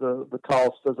team at the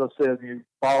cost, as I said,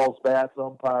 balls, bats,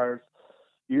 umpires,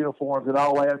 uniforms. It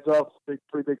all adds up. It's a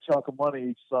pretty big chunk of money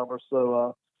each summer.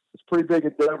 So it's a pretty big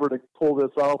endeavor to pull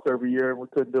this off every year, and we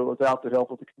couldn't do it without the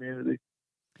help of the community.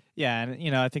 Yeah,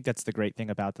 and I think that's the great thing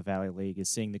about the Valley League, is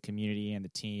seeing the community and the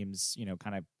teams,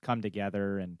 kind of come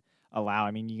together and allow.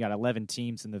 I mean, you got 11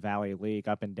 teams in the Valley League,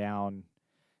 up and down,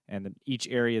 and each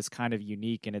area is kind of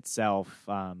unique in itself.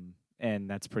 And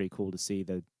that's pretty cool to see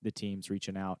the teams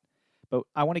reaching out. But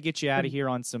I want to get you out of here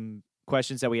on some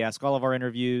questions that we ask all of our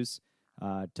interviews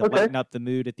to lighten up the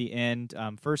mood at the end.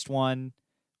 First one,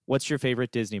 what's your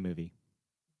favorite Disney movie?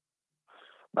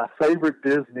 My favorite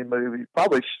Disney movie,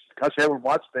 probably, gosh, I haven't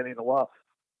watched any in a while.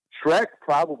 Shrek,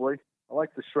 probably. I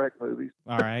like the Shrek movies.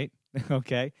 All right.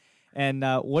 Okay. And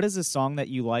what is a song that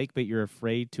you like but you're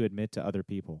afraid to admit to other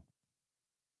people?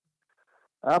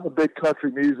 I'm a big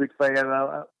country music fan.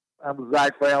 I'm a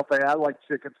Zach Brown fan. I like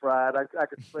Chicken Fried. I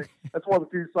can sing. That's one of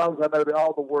the few songs I know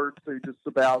all the words to just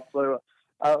about. So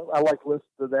I like listening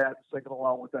to that and singing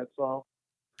along with that song.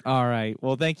 All right.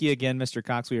 Well, thank you again, Mr.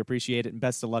 Cox. We appreciate it, and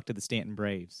best of luck to the Stanton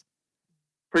Braves.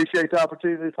 Appreciate the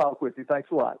opportunity to talk with you. Thanks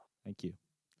a lot. Thank you.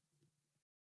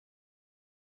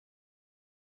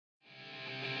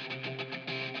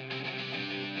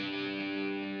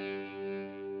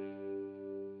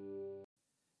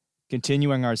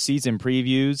 Continuing our season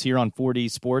previews here on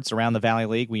 4D Sports around the Valley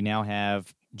League, we now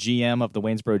have GM of the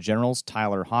Waynesboro Generals,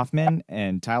 Tyler Hoffman.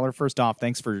 And Tyler, first off,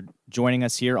 thanks for joining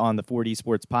us here on the 4D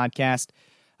Sports podcast.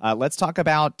 Let's talk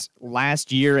about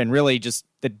last year and really just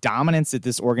the dominance that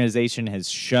this organization has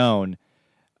shown,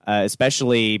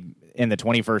 especially in the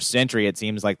 21st century. It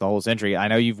seems like the whole century. I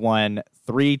know you've won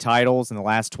 3 titles in the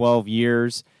last 12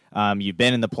 years. You've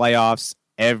been in the playoffs,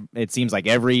 it seems like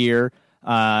every year.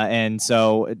 And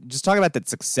so just talk about that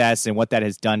success and what that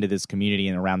has done to this community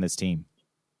and around this team.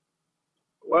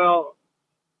 Well,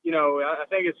 I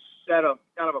think it's set a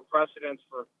kind of a precedence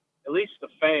for at least the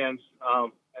fans.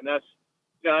 And that's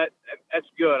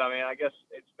good. I mean, I guess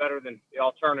it's better than the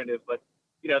alternative, but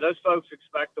those folks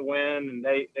expect to win, and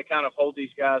they kind of hold these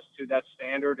guys to that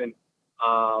standard. And,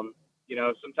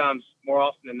 sometimes more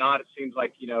often than not, it seems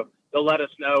like, they'll let us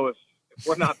know if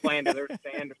we're not playing to their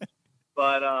standards.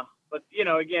 But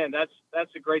again,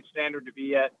 that's a great standard to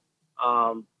be at.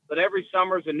 But every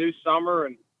summer is a new summer,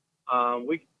 and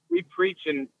we preach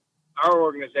in our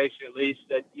organization, at least,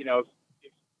 that if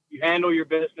you handle your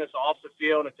business off the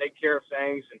field and take care of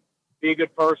things and be a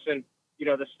good person,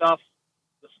 the stuff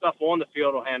on the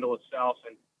field will handle itself.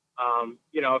 And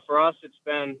for us, it's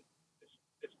been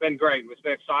great. It's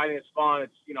been exciting. It's fun.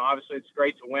 It's obviously it's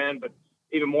great to win, but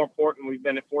even more important, we've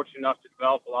been fortunate enough to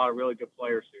develop a lot of really good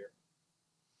players here.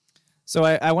 So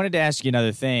I wanted to ask you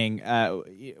another thing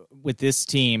with this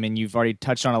team, and you've already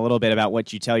touched on a little bit about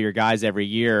what you tell your guys every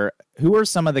year. Who are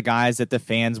some of the guys that the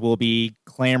fans will be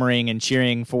clamoring and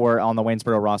cheering for on the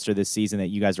Waynesboro roster this season that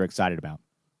you guys are excited about?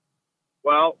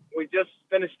 Well, we just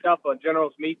finished up a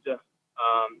Generals Meet the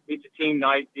Team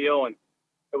night deal, and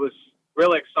it was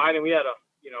really exciting. We had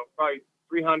probably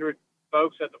 300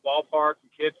 folks at the ballpark,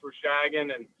 and kids were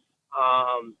shagging, and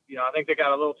I think they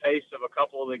got a little taste of a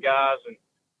couple of the guys and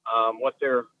what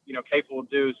they're capable of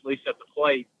doing, at least at the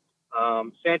plate.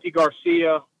 Santi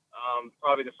Garcia,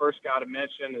 probably the first guy to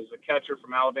mention, is a catcher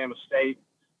from Alabama State.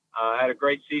 Had a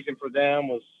great season for them,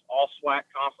 was all SWAC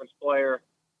conference player,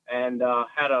 and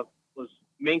was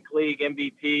Mink League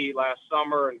MVP last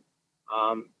summer, and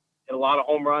hit a lot of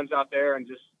home runs out there. And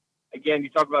just, again, you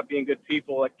talk about being good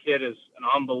people. That kid is an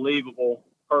unbelievable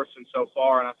person so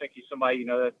far, and I think he's somebody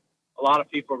that a lot of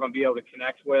people are going to be able to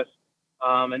connect with.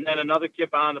 And then another kid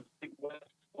on the Big West,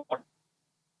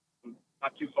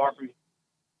 not too far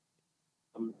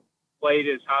from played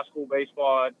his high school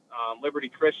baseball at Liberty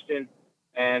Christian,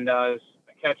 and is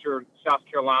a catcher. South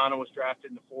Carolina, was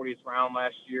drafted in the 40th round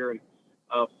last year, and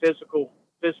physical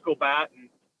bat, and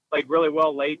played really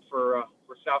well late for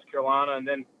South Carolina. And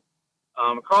then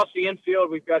across the infield,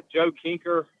 we've got Joe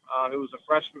Kinker, who was a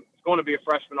freshman, going to be a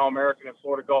freshman All-American at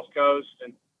Florida Gulf Coast,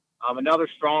 and another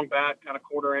strong bat, kind of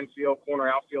corner infield, corner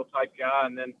outfield type guy.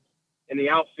 And then in the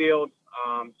outfield,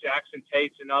 Jackson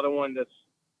Tate's another one that's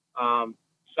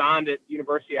signed at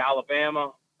University of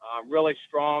Alabama. Really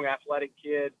strong, athletic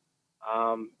kid,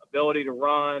 ability to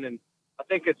run. And I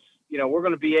think it's, we're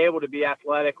going to be able to be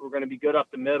athletic. We're going to be good up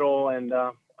the middle. And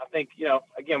I think,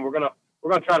 again, we're going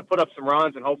to try to put up some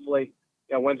runs and hopefully,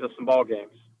 wins us some ball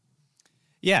games.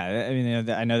 Yeah, I mean,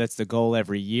 I know that's the goal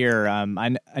every year.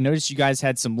 I noticed you guys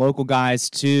had some local guys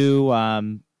too.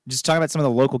 Just talk about some of the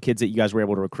local kids that you guys were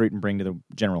able to recruit and bring to the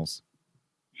Generals.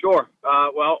 Sure.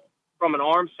 Well, from an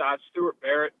arm side, Stuart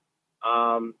Barrett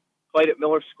played at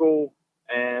Miller School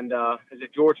and is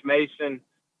at George Mason.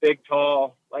 Big,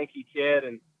 tall, lanky kid,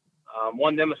 and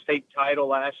won them a state title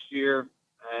last year.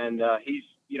 And he's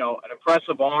an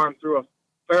impressive arm, threw a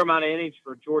fair amount of innings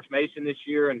for George Mason this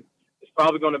year, and is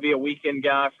probably going to be a weekend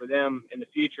guy for them in the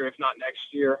future, if not next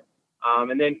year.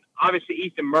 And then obviously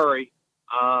Ethan Murray,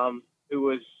 who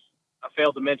was, I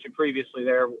failed to mention previously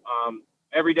there,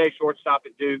 everyday shortstop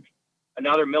at Duke,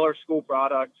 another Miller School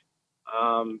product,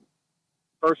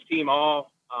 first team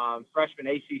all, freshman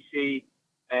ACC,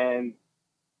 and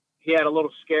he had a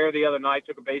little scare the other night,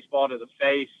 took a baseball to the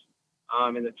face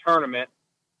in the tournament.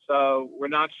 So we're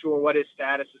not sure what his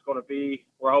status is going to be.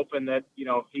 We're hoping that,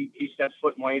 he steps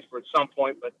foot in Waynesboro at some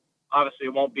point, but obviously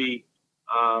it won't be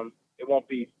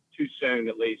too soon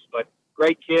at least. But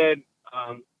great kid,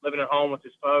 living at home with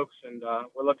his folks, and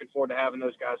we're looking forward to having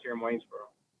those guys here in Waynesboro.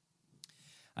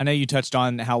 I know you touched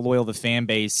on how loyal the fan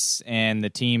base and the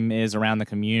team is around the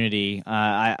community.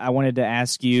 I wanted to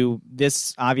ask you,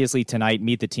 this obviously tonight,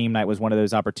 Meet the Team night was one of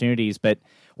those opportunities, but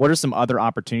what are some other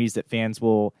opportunities that fans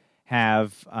will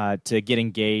have to get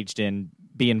engaged and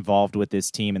be involved with this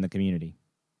team in the community?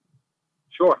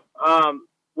 Sure.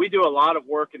 We do a lot of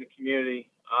work in the community.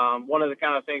 One of the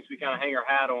kind of things we kind of hang our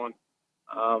hat on,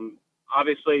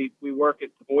 obviously we work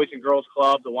at the Boys and Girls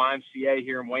Club, the YMCA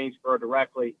here in Waynesboro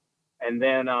directly, and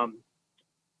then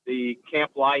the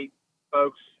Camp Light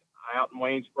folks out in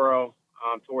Waynesboro,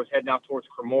 heading out towards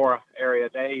Cremora area,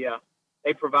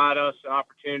 they provide us an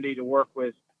opportunity to work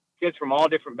with kids from all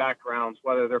different backgrounds,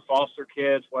 whether they're foster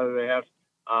kids, whether they have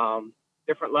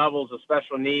different levels of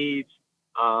special needs,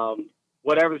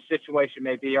 whatever the situation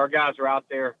may be. Our guys are out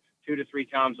there 2 to 3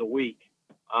 times a week.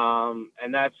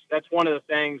 And that's one of the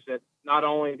things that not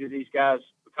only do these guys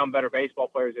become better baseball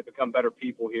players, they become better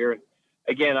people here. And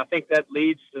again, I think that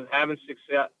leads to having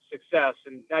success.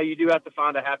 And now you do have to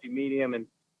find a happy medium and,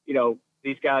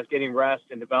 these guys getting rest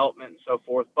and development and so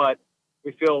forth. But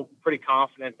we feel pretty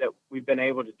confident that we've been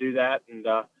able to do that. And,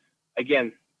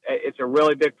 again, it's a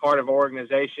really big part of our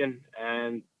organization,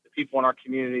 and the people in our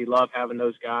community love having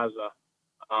those guys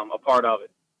a part of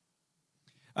it.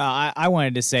 I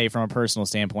wanted to say from a personal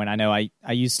standpoint, I know I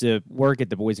used to work at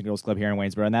the Boys and Girls Club here in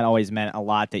Waynesboro, and that always meant a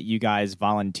lot that you guys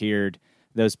volunteered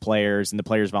those players, and the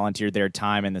players volunteered their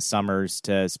time in the summers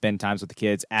to spend times with the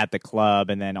kids at the club,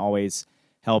 and then always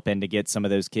helping to get some of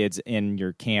those kids in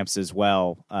your camps as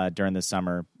well during the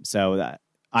summer. So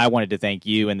I wanted to thank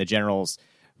you and the Generals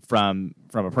from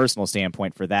a personal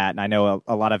standpoint for that. And I know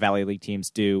a lot of Valley League teams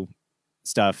do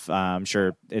stuff. I'm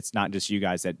sure it's not just you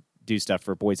guys that do stuff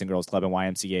for Boys and Girls Club and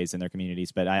YMCAs in their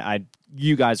communities, but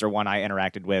you guys are one I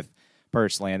interacted with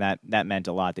personally, and that meant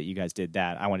a lot that you guys did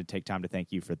that. I want to take time to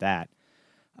thank you for that.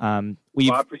 I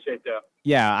appreciate that.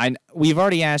 Yeah, we've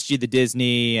already asked you the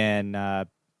Disney and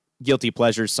Guilty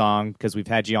Pleasure song because we've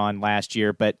had you on last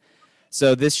year. But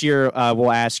so this year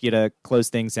we'll ask you to close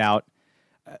things out.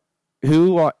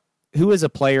 Who is a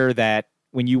player that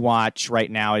when you watch right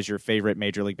now is your favorite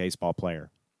Major League Baseball player?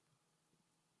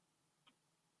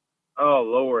 Oh,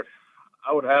 Lord.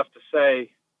 I would have to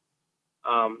say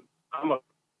I'm a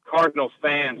Cardinals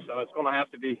fan, so it's going to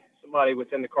have to be somebody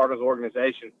within the Cardinals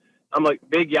organization. I'm a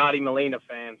big Yadi Molina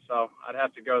fan, so I'd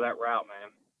have to go that route, man.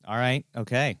 All right.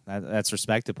 Okay. That's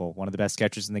respectable. One of the best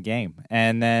catchers in the game.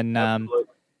 And then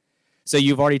so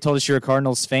you've already told us you're a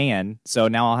Cardinals fan, so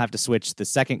now I'll have to switch the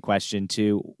second question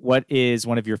to what is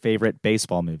one of your favorite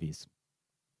baseball movies?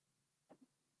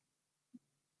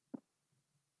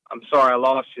 I'm sorry, I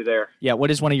lost you there. Yeah,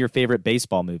 what is one of your favorite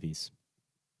baseball movies?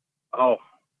 Oh,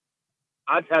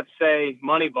 I'd have to say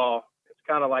Moneyball. It's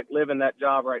kind of like living that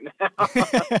job right now.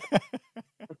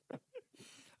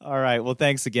 All right. Well,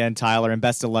 thanks again, Tyler, and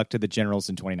best of luck to the Generals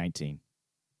in 2019.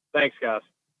 Thanks, guys.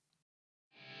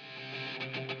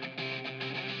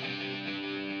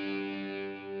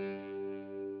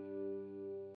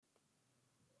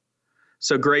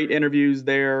 So great interviews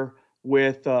there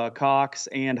with Cox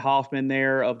and Hoffman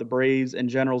there of the Braves and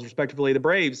Generals, respectively. The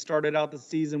Braves started out the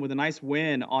season with a nice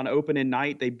win on opening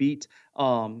night. They beat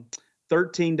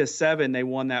 13-7. They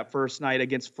won that first night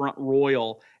against Front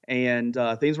Royal, and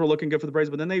things were looking good for the Braves.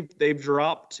 But then they've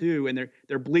dropped two, and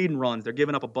they're bleeding runs. They're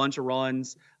giving up a bunch of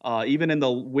runs. Even in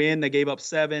the win, they gave up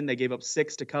 7. They gave up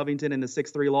 6 to Covington in the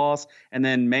 6-3 loss. And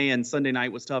then, man, Sunday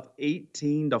night was tough,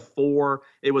 18-4.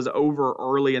 It was over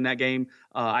early in that game.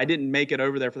 I didn't make it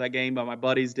over there for that game, but my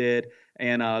buddies did.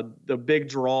 And the big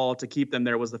draw to keep them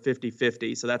there was the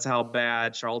 50-50. So that's how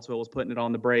bad Charlottesville was putting it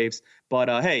on the Braves. But,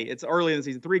 hey, it's early in the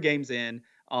season, 3 games in.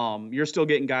 You're still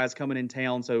getting guys coming in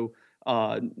town, so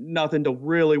nothing to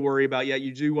really worry about yet.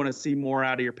 You do want to see more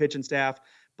out of your pitching staff,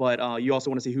 but you also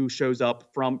want to see who shows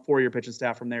up for your pitching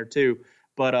staff from there too.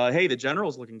 But, hey, the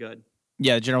Generals looking good.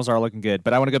 Yeah, the Generals are looking good.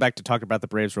 But I want to go back to talk about the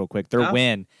Braves real quick. Their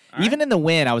win. Right. Even in the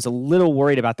win, I was a little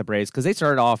worried about the Braves because they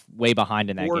started off way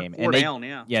behind in that game. Four down,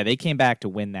 Yeah, they came back to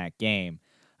win that game.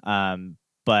 And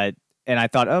I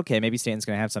thought, okay, maybe Stanton's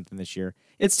going to have something this year.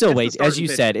 It's still late. As you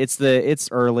said, it's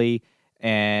early,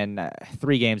 and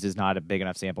 3 games is not a big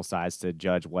enough sample size to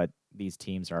judge what these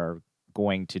teams are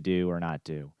going to do or not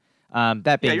do.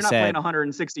 That being you're not said, playing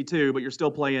 162, but you're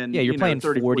still playing. You're playing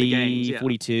 30, 40 games. Yeah.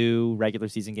 42 regular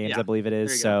season games, I believe it is.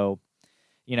 There you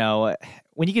So,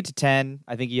 when you get to 10,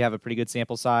 I think you have a pretty good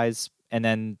sample size, and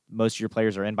then most of your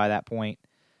players are in by that point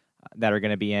that are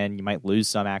going to be in. You might lose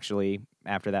some actually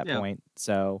after that point.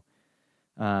 So,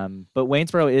 but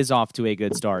Waynesboro is off to a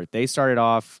good start. They started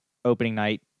off opening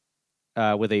night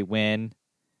with a win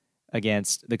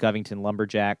against the Covington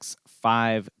Lumberjacks,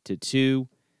 5-2.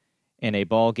 In a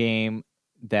ball game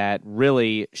that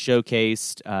really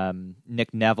showcased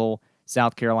Nick Neville,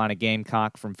 South Carolina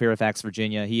Gamecock from Fairfax,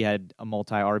 Virginia. He had a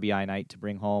multi-RBI night to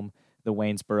bring home the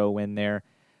Waynesboro win there.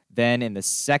 Then in the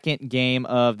second game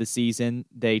of the season,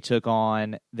 they took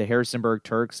on the Harrisonburg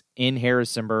Turks in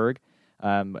Harrisonburg.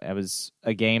 It was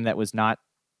a game that was not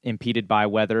impeded by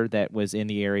weather that was in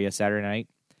the area Saturday night.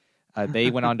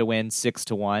 They went on to win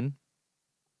 6-1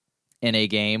 in a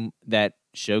game that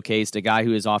showcased a guy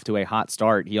who is off to a hot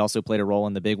start. He also played a role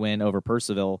in the big win over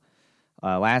Purcellville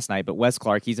last night. But Wes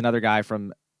Clark, he's another guy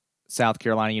from South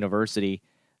Carolina University.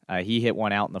 He hit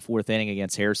one out in the 4th inning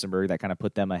against Harrisonburg that kind of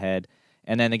put them ahead.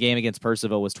 And then the game against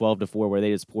Purcellville was 12-4, where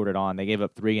they just poured it on. They gave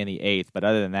up 3 in the 8th. But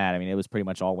other than that, I mean, it was pretty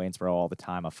much all Waynesboro all the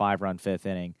time. A 5-run 5th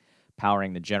inning,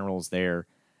 powering the Generals there.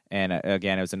 And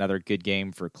again, it was another good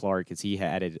game for Clark as he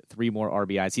added 3 more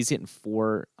RBIs. He's hitting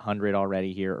 400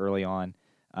 already here early on.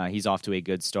 He's off to a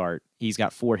good start. He's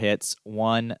got 4 hits,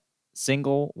 1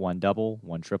 single, 1 double,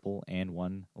 1 triple, and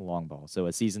 1 long ball. So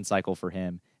a season cycle for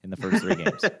him in the first 3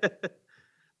 games.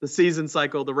 The season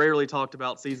cycle, the rarely talked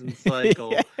about season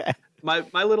cycle. Yeah.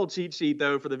 My little cheat sheet,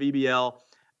 though, for the VBL,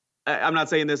 I'm not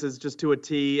saying this is just to a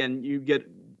T and you get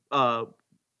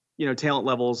talent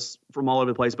levels from all over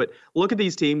the place, but look at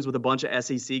these teams with a bunch of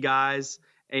SEC guys.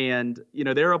 And,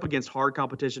 they're up against hard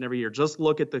competition every year. Just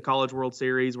look at the College World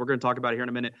Series. We're going to talk about it here in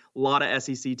a minute. A lot of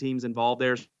SEC teams involved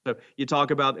there. So you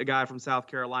talk about a guy from South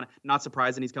Carolina, not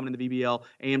surprising he's coming to the VBL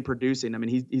and producing. I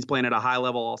mean, he's playing at a high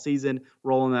level all season,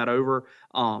 rolling that over.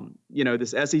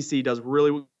 This SEC does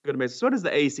really good. So does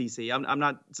the ACC. I'm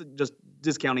not just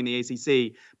discounting the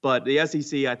ACC, but the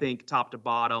SEC, I think, top to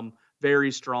bottom,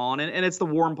 very strong. And it's the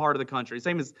warm part of the country.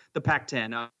 Same as the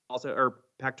Pac-10 also, or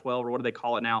Pac-12 or what do they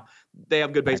call it now? They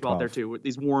have good baseball out there too.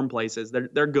 These warm places,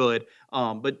 they're good.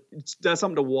 But that's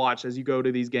something to watch as you go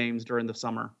to these games during the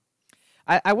summer.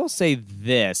 I will say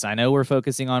this. I know we're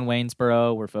focusing on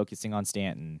Waynesboro. We're focusing on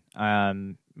Stanton.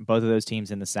 Both of those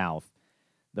teams in the South.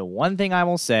 The one thing I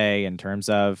will say in terms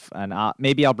of,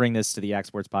 maybe I'll bring this to the Yak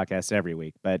Sports podcast every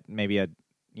week, but maybe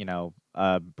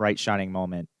a bright shining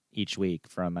moment each week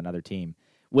from another team.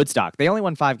 Woodstock. They only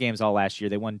won 5 games all last year.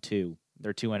 They won 2.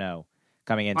 They're 2-0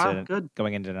 going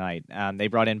into tonight. They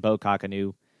brought in Bocock, a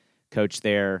new coach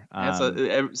there.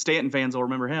 Stanton fans will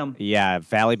remember him. Yeah,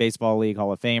 Valley Baseball League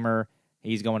Hall of Famer.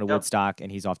 He's going to Woodstock,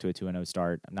 and he's off to a 2-0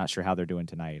 start. I'm not sure how they're doing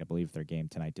tonight. I believe their game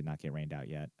tonight did not get rained out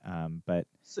yet. But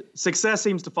success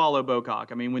seems to follow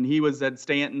Bocock. I mean, when he was at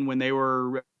Stanton, when they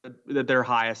were at their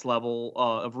highest level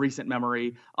of recent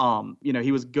memory,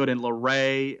 he was good in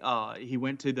Luray. He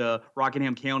went to the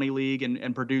Rockingham County League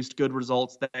and produced good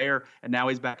results there, and now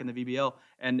he's back in the VBL.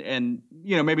 And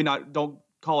maybe don't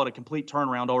call it a complete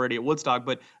turnaround already at Woodstock,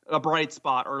 but a bright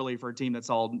spot early for a team that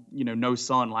saw no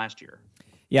sun last year.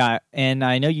 Yeah, and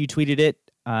I know you tweeted it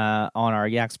on our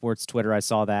Yak Sports Twitter. I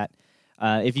saw that.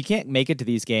 If you can't make it to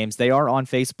these games, they are on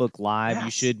Facebook Live. Yes.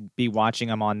 You should be watching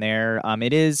them on there.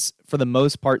 It is, for the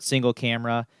most part, single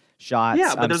camera shots.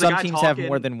 Yeah, but some teams have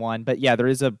more than one. But yeah, there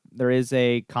is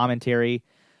a commentary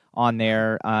on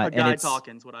there. A guy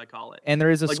talking is what I call it. And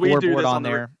there is a scoreboard on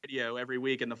there. Video every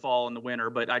week in the fall and the winter,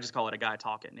 but I just call it a guy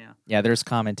talking. Yeah. Yeah, there's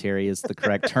commentary is the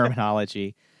correct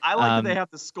terminology. I like that they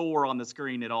have the score on the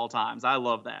screen at all times. I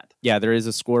love that. Yeah, there is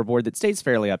a scoreboard that stays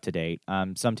fairly up to date.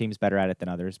 Some teams better at it than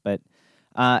others, but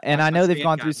and I know they've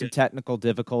gone through some technical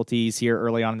difficulties here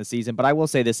early on in the season. But I will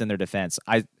say this in their defense: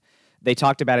 they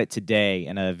talked about it today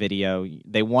in a video.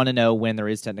 They want to know when there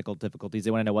is technical difficulties. They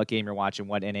want to know what game you're watching,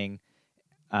 what inning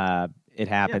it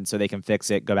happened, so they can fix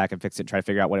it, go back and fix it, try to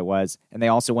figure out what it was. And they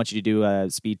also want you to do a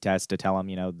speed test to tell them,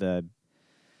 the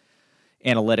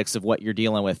analytics of what you're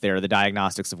dealing with there, the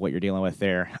diagnostics of what you're dealing with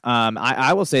there.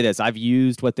 I will say this. I've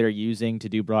used what they're using to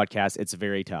do broadcasts. It's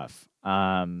very tough.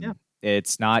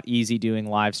 It's not easy doing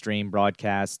live stream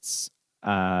broadcasts.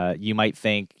 You might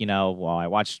think, I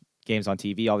watch games on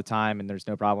TV all the time and there's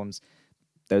no problems.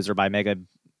 Those are by mega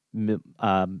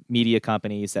media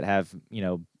companies that have,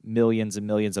 millions and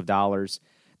millions of dollars.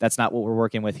 That's not what we're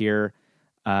working with here.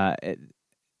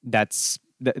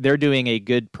 They're doing a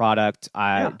good product.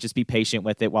 Just be patient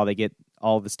with it while they get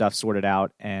all the stuff sorted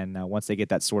out. And once they get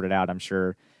that sorted out, I'm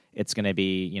sure it's going to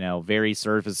be, very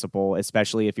serviceable,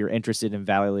 especially if you're interested in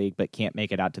Valley League but can't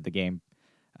make it out to the game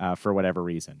for whatever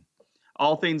reason.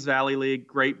 All Things Valley League,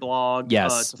 great blog.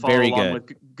 Yes, to follow very along good.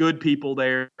 With good people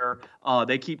there.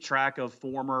 They keep track of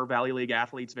former Valley League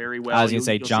athletes very well. I was going to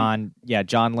say John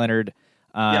Leonard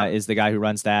is the guy who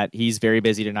runs that. He's very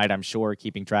busy tonight, I'm sure,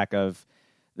 keeping track of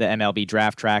the MLB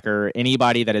draft tracker.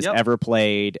 Anybody that has ever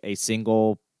played a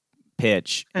single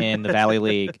pitch in the Valley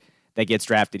League that gets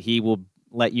drafted, he will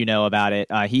let you know about it.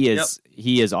 He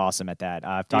is awesome at that.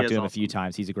 I've talked to him a few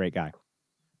times. He's a great guy.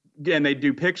 And they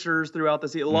do pictures throughout the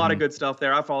season. A lot of good stuff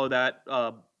there. I follow that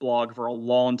blog for a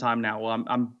long time now. Well,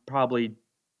 I'm probably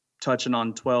touching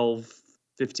on 12,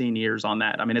 15 years on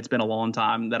that. I mean, it's been a long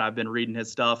time that I've been reading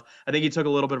his stuff. I think he took a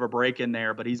little bit of a break in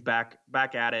there, but he's back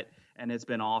at it, and it's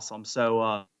been awesome.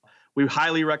 So we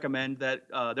highly recommend that.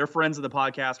 They're friends of the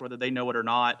podcast, whether they know it or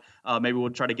not. Maybe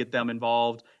we'll try to get them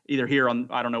involved either here on,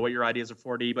 I don't know what your ideas are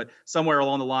 4D, but somewhere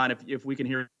along the line, if we can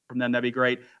hear from them, that'd be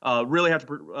great. Really have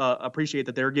to appreciate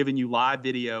that they're giving you live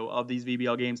video of these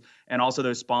VBL games and also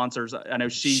those sponsors. I know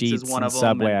Sheetz is one of them.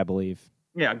 Subway, I believe.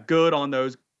 Yeah, good on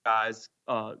those guys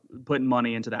putting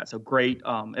money into that. So great.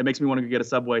 It makes me want to get a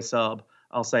Subway sub.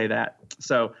 I'll say that.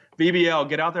 So VBL,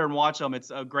 get out there and watch them.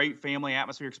 It's a great family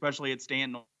atmosphere, especially at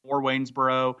Stanton or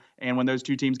Waynesboro. And when those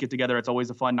two teams get together, it's always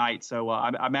a fun night. So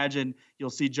I imagine you'll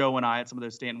see Joe and I at some of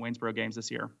those Stanton-Waynesboro games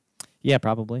this year. Yeah,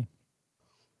 probably.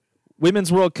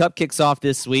 Women's World Cup kicks off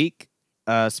this week.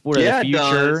 Sport of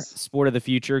the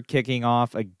Future kicking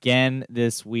off again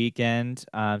this weekend,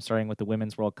 starting with the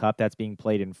Women's World Cup. That's being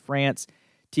played in France.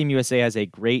 Team USA has a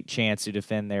great chance to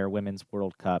defend their Women's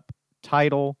World Cup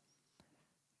title.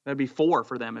 That'd be 4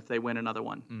 for them if they win another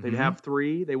one. Mm-hmm. They'd have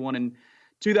 3. They won in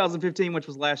 2015, which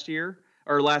was last year,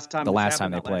 or last time. The last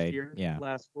time they played.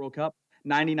 Last World Cup.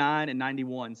 99 and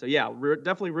 91. So, yeah, we're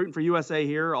definitely rooting for USA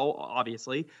here,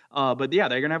 obviously. But, yeah,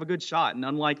 they're going to have a good shot. And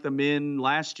unlike the men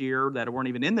last year that weren't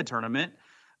even in the tournament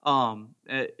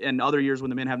and other years when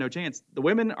the men have no chance, the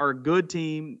women are a good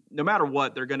team. No matter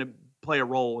what, they're going to play a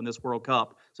role in this World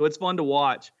Cup. So it's fun to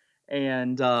watch.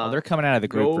 And they're coming out of the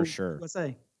group for sure.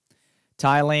 USA.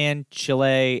 Thailand,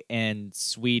 Chile, and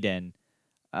Sweden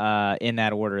in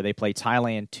that order. They play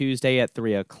Thailand Tuesday at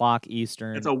 3:00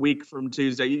 Eastern. It's a week from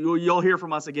Tuesday. You'll hear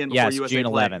from us again before yes, USA June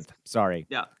 11th. plays. Sorry.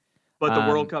 Yeah. But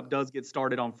the World Cup does get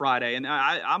started on Friday. And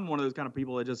I'm one of those kind of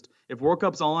people that just, if World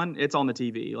Cup's on, it's on the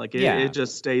TV. Like, it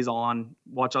just stays on.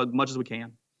 Watch as much as we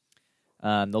can.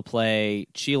 They'll play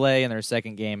Chile in their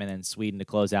second game and then Sweden to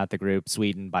close out the group.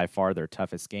 Sweden, by far, their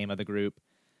toughest game of the group.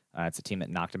 It's a team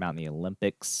that knocked them out in the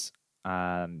Olympics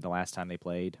the last time they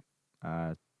played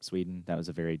Sweden. That was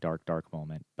a very dark, dark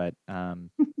moment. But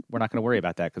we're not going to worry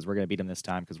about that because we're going to beat them this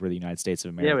time because we're the United States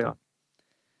of America. Yeah, we are.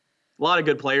 A lot of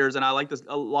good players, and I like this.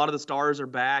 A lot of the stars are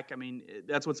back. I mean,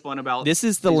 that's what's fun about this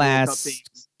is the last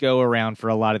go around for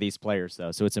a lot of these players,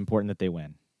 though, so it's important that they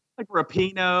win. Like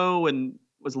Rapinoe, and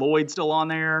was Lloyd still on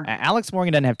there? Alex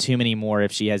Morgan doesn't have too many more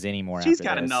if she has any more. She's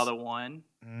got another one.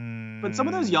 But some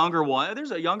of those younger ones, there's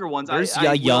younger ones. There's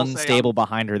a young stable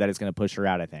behind her that is going to push her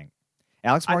out, I think.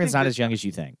 Alex Morgan's not as young as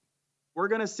you think. We're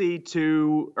going to see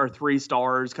 2 or 3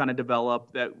 stars kind of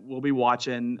develop that we'll be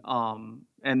watching,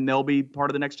 and they'll be part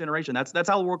of the next generation. That's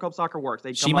how World Cup soccer works.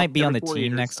 She might be on the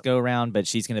team next go around, but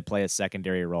she's going to play a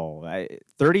secondary role.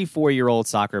 34-year-old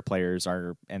soccer players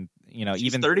are, and she's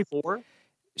even 34.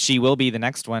 She will be the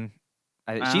next one.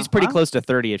 She's pretty close to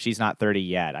 30 if she's not 30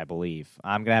 yet, I believe.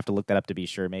 I'm going to have to look that up to be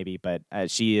sure, maybe, but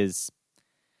she is.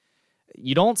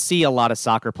 You don't see a lot of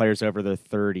soccer players over their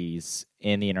 30s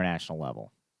in the international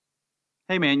level.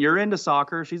 Hey, man, you're into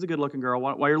soccer. She's a good-looking girl.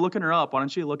 While you're looking her up, why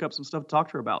don't you look up some stuff to talk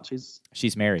to her about?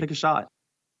 She's married. Take a shot.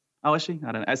 Oh, is she?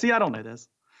 I don't know. See, I don't know this.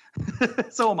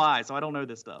 So am I, so I don't know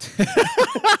this stuff.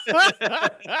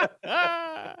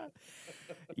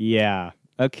 Yeah.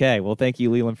 Okay. Well, thank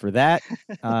you, Leland, for that.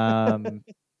 That'll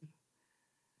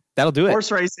do it.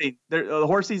 Horse racing. The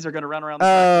horsies are going to run around.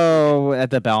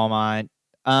 At the Belmont.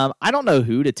 I don't know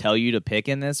who to tell you to pick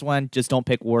in this one. Just don't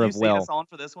pick War of Will. You see us on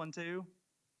for this one, too?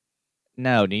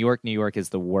 No, New York is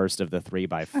the worst of the 3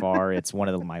 by far. It's one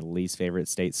of my least favorite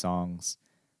state songs.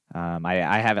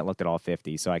 I haven't looked at all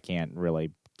 50, so I can't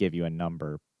really give you a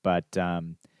number. But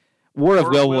War of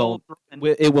Will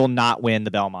will not win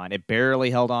the Belmont. It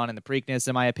barely held on in the Preakness,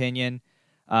 in my opinion,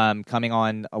 coming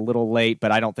on a little late.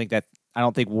 But I don't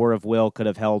think War of Will could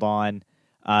have held on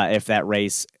if that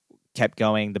race kept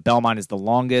going. The Belmont is the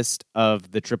longest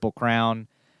of the Triple Crown.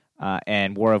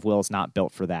 And War of Will is not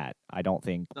built for that. I don't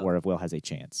think War of Will has a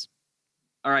chance.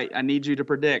 All right, I need you to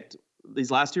predict.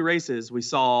 These last 2 races, we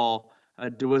saw a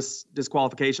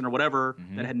disqualification or whatever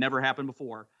that had never happened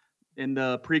before. In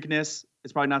the Preakness,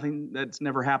 it's probably nothing that's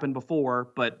never happened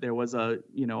before, but there was a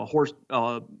horse,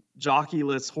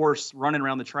 jockeyless horse running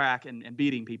around the track and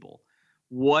beating people.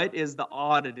 What is the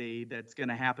oddity that's going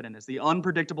to happen in this? The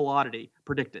unpredictable oddity.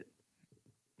 Predict it.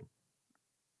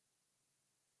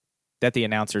 That the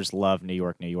announcers love New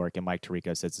York, and Mike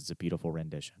Tirico says it's a beautiful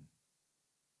rendition.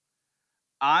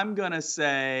 I'm going to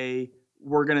say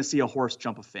we're going to see a horse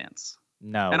jump a fence.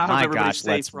 No, my gosh,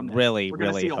 let's really,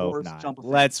 really hope not.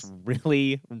 Let's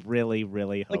really, really,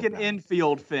 really hope not. Like an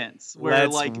infield fence. Where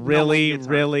let's really,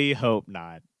 really hope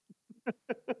not.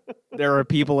 There are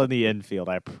people in the infield,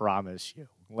 I promise you.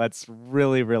 Let's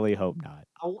really, really hope not.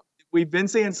 We've been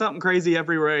seeing something crazy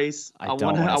every race. I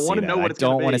want to know what it's going to be. I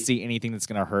don't want to see anything that's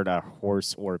going to hurt a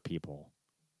horse or people.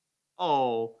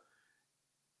 Oh,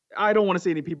 I don't want to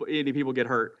see any people get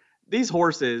hurt. These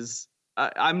horses,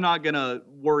 I'm not going to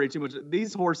worry too much.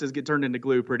 These horses get turned into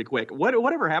glue pretty quick.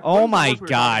 Whatever happened? Oh my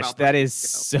gosh, that is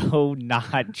so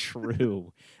not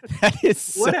true. That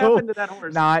is what happened to that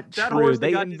horse? Not true.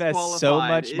 They invest so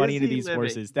much money into these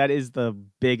horses. That is the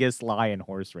biggest lie in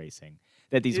horse racing.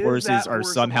 That these horses are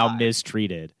somehow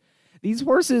mistreated. These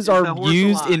horses are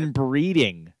used in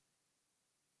breeding.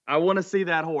 I want to see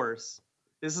that horse.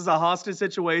 This is a hostage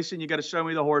situation. You got to show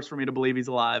me the horse for me to believe he's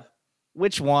alive.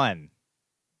 Which one?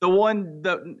 The one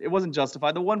that it wasn't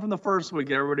justified. The one from the first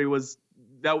week. Everybody was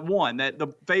that one. That the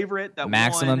favorite. That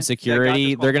maximum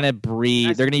security. They're gonna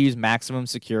breed. They're gonna use maximum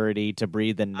security to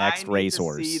breed the next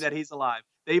racehorse. See that he's alive.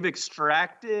 They've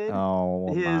extracted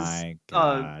his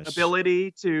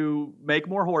ability to make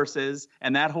more horses,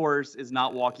 and that horse is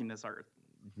not walking this earth.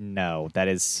 No, that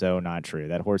is so not true.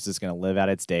 That horse is going to live out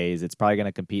its days. It's probably going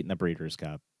to compete in the Breeders'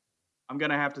 Cup. I'm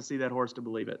going to have to see that horse to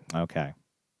believe it. Okay.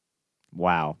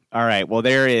 Wow. All right. Well,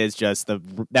 there is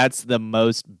that's the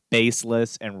most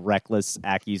baseless and reckless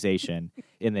accusation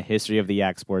in the history of the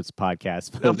Yak Sports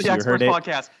podcast. Of the Yak Sports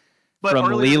podcast. But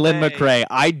from Leland McRae.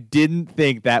 I didn't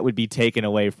think that would be taken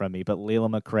away from me, but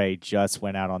Leland McRae just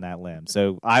went out on that limb.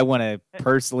 So I want to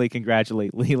personally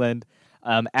congratulate Leland.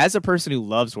 As a person who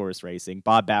loves horse racing,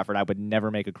 Bob Baffert, I would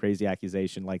never make a crazy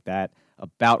accusation like that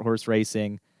about horse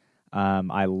racing.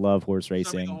 I love horse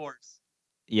racing. Show me the horse.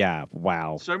 Yeah,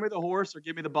 wow. Show me the horse or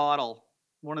give me the bottle.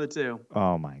 One of the two.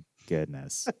 Oh, my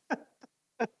goodness.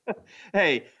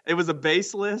 Hey, it was a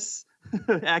baseless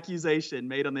accusation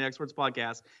made on the Experts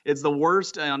podcast. It's the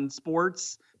worst on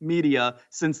sports media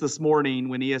since this morning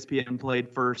when ESPN played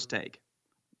First Take.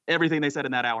 Everything they said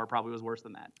in that hour probably was worse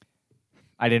than that.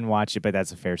 I didn't watch it, but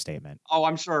that's a fair statement. Oh,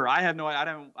 I'm sure. I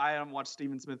haven't watched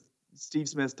Steve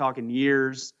Smith talk in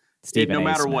years. No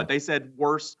matter what, they said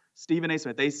worse. Stephen A.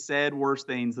 Smith, they said worse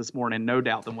things this morning, no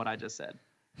doubt, than what I just said.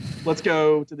 Let's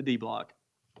go to the D block.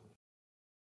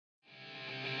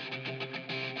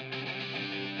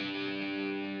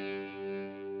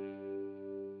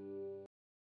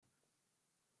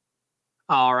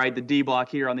 All right, the D block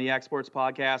here on the Exports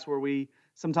podcast, where we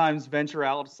sometimes venture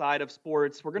outside of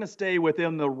sports. We're going to stay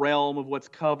within the realm of what's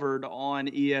covered on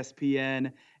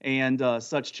ESPN and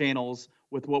such channels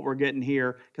with what we're getting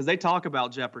here, because they talk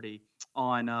about Jeopardy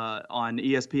on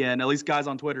ESPN. At least guys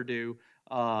on Twitter do.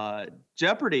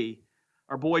 Jeopardy,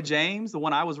 our boy James, the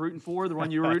one I was rooting for, the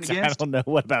one you were rooting against. I don't know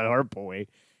what about our boy.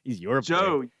 He's your boy.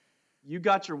 Joe, you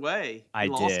got your way. I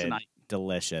lost did. Tonight.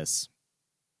 Delicious.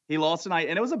 He lost tonight,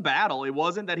 and it was a battle. It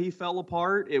wasn't that he fell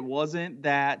apart. It wasn't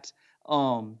that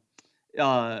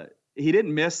he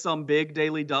didn't miss some big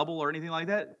daily double or anything like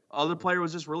that. Other player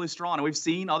was just really strong, and we've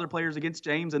seen other players against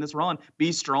James in this run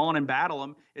be strong and battle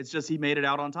him. It's just he made it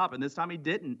out on top, and this time he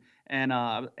didn't. And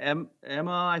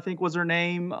Emma, I think was her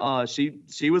name. She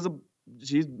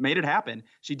made it happen.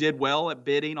 She did well at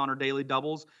bidding on her daily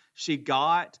doubles. She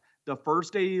got the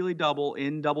first daily double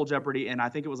in Double Jeopardy, and I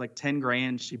think it was like 10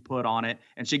 grand she put on it,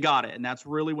 and she got it. And that's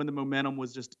really when the momentum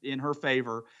was just in her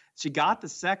favor. She got the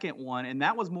second one, and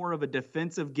that was more of a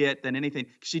defensive get than anything.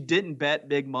 She didn't bet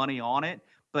big money on it,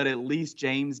 but at least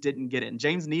James didn't get it. And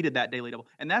James needed that daily double.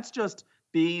 And that's just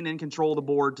being in control of the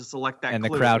board to select that and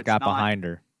clue. The crowd got behind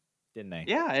her, didn't they?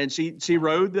 Yeah, and she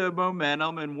rode the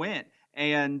momentum and went.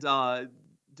 And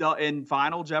in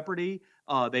Final Jeopardy,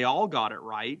 they all got it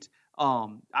right.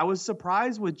 I was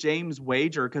surprised with James'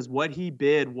 wager because what he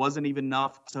bid wasn't even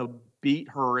enough to beat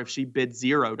her if she bid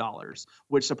 $0,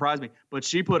 which surprised me. But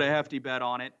she put a hefty bet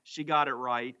on it. She got it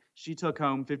right. She took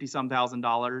home $50-some thousand.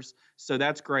 So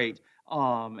that's great.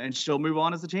 And she'll move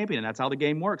on as the champion. And that's how the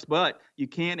game works. But you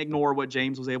can't ignore what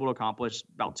James was able to accomplish.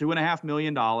 About $2.5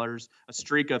 million, a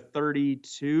streak of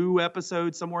 32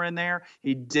 episodes somewhere in there.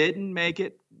 He didn't make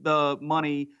it the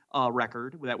money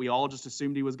record that we all just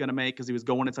assumed he was going to make because he was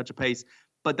going at such a pace.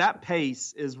 But that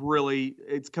pace is really,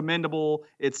 it's commendable.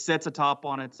 It sits atop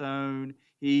on its own.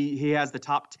 He has the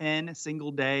top 10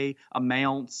 single day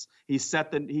amounts. He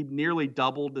nearly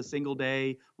doubled the single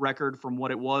day record from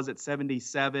what it was at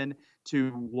 77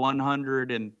 to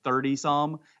 130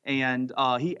 some. And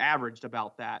he averaged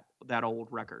about that old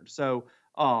record. So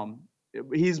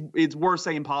it's worth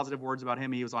saying positive words about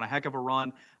him. He was on a heck of a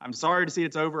run. I'm sorry to see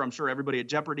it's over. I'm sure everybody at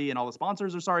Jeopardy and all the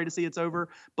sponsors are sorry to see it's over,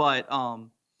 but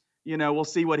we'll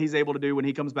see what he's able to do when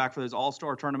he comes back for those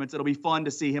all-star tournaments. It'll be fun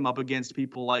to see him up against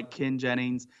people like Ken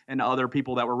Jennings and other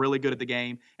people that were really good at the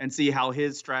game and see how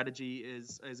his strategy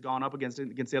has gone up against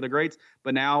the other greats.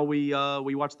 But now we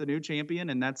watch the new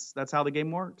champion, and that's how the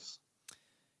game works.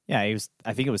 Yeah,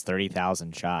 I think it was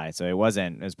 30,000 shy, so it was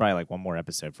probably like one more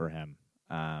episode for him.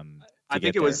 I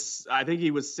think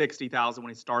he was 60,000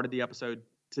 when he started the episode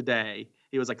today.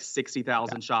 He was like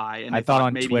 60,000 shy. And I thought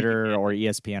on Twitter or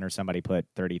ESPN or somebody put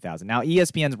 30,000. Now,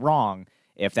 ESPN's wrong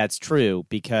if that's true,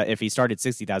 because if he started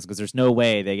 60,000, because there's no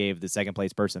way they gave the second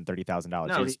place person $30,000.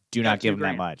 No, do not give him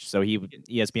that much. So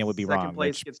ESPN would be wrong. Second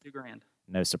place gets $2,000.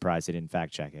 No surprise they didn't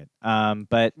fact check it.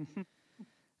 But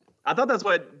I thought that's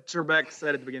what Trebek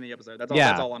said at the beginning of the episode.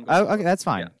 That's all I'm going okay, that's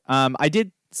fine. Yeah. I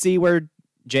did see where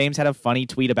James had a funny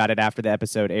tweet about it after the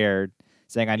episode aired,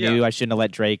 saying, I knew I shouldn't have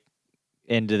let Drake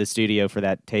into the studio for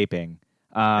that taping.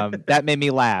 That made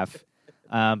me laugh.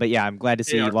 But yeah, I'm glad to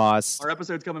see he lost. Our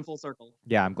episode's coming full circle.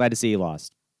 Yeah, I'm glad to see he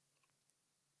lost.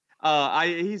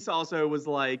 He also was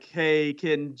like, hey,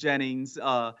 Ken Jennings,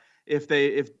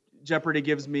 if Jeopardy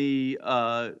gives me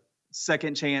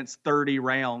second chance 30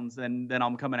 rounds, then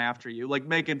I'm coming after you. Like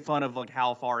making fun of like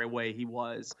how far away he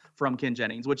was from Ken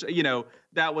Jennings, which,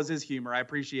 that was his humor. I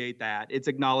appreciate that. It's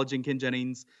acknowledging Ken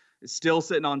Jennings is still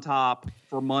sitting on top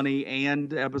for money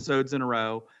and episodes in a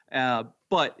row.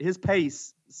 But his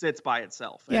pace sits by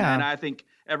itself. And I think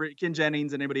Ken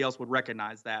Jennings and anybody else would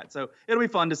recognize that. So it'll be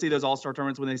fun to see those all-star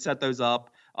tournaments when they set those up.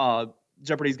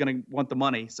 Jeopardy's going to want the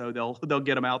money, so they'll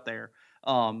get them out there.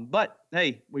 But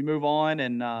hey, we move on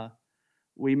and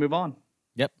we move on.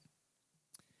 Yep.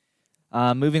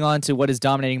 Moving on to what is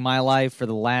dominating my life for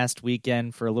the last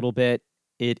weekend for a little bit.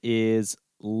 It is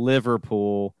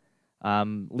Liverpool.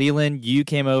 Leland, you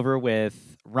came over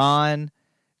with Ron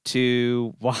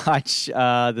to watch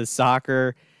the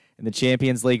soccer in the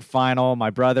Champions League final.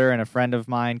 My brother and a friend of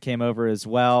mine came over as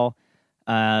well.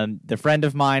 The friend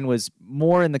of mine was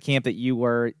more in the camp that you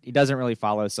were. He doesn't really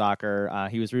follow soccer.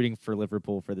 He was rooting for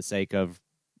Liverpool for the sake of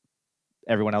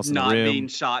everyone else in the room. Not being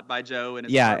shot by Joe.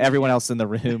 And everyone else in the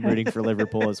room rooting for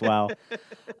Liverpool as well.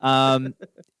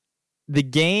 The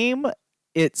game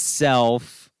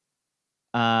itself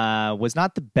was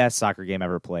not the best soccer game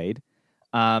ever played.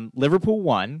 Liverpool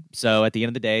won, so at the end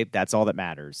of the day, that's all that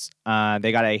matters.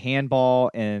 They got a handball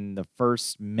in the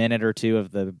first minute or two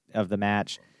of the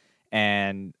match,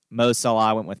 and Mo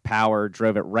Salah went with power,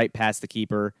 drove it right past the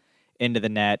keeper into the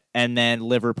net, and then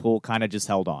Liverpool kind of just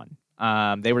held on.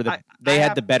 They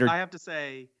had the better. I have to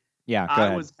say, yeah, go I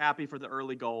ahead. was happy for the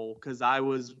early goal because I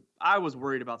was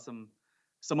worried about some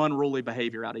unruly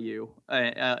behavior out of you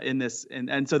in this,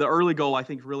 and so the early goal I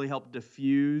think really helped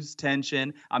diffuse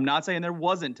tension. I'm not saying there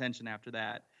wasn't tension after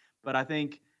that, but I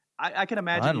think I can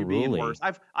imagine you being worse.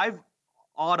 I've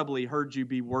audibly heard you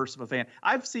be worse of a fan.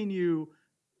 I've seen you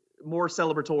more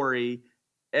celebratory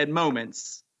at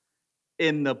moments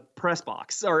in the press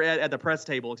box or at the press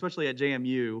table, especially at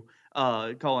JMU,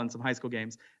 calling some high school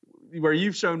games, where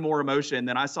you've shown more emotion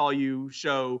than I saw you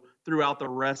show throughout the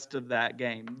rest of that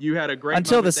game. You had a great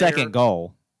until the second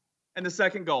goal. And the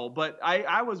second goal. But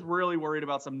I was really worried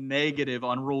about some negative,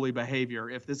 unruly behavior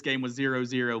if this game was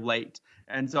 0-0 late.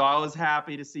 And so I was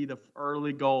happy to see the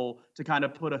early goal to kind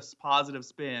of put a positive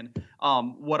spin.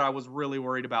 What I was really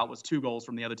worried about was 2 goals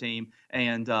from the other team,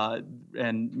 and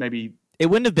maybe it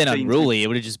wouldn't have been unruly. It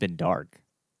would have just been dark.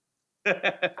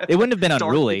 It wouldn't have been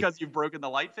unruly because you've broken the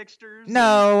light fixtures.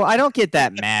 No, I don't get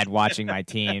that mad watching my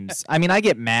teams. I mean, I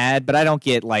get mad, but I don't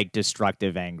get like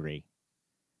destructive angry.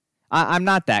 I'm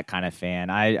not that kind of fan.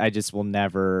 I just will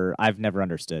never. I've never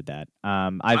understood that.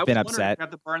 I've been upset. I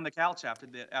have to burn the couch after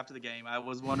the game. I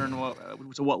was wondering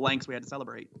what lengths we had to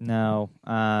celebrate. No.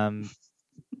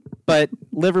 But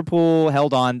Liverpool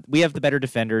held on. We have the better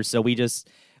defenders, so we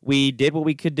did what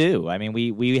we could do. I mean,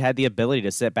 we had the ability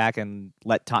to sit back and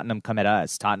let Tottenham come at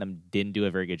us. Tottenham didn't do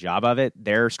a very good job of it.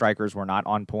 Their strikers were not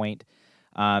on point.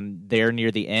 There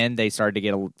near the end, they started to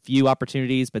get a few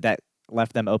opportunities, but that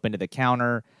left them open to the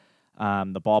counter.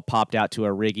 The ball popped out to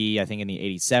Origi, I think in the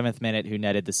 87th minute, who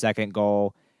netted the second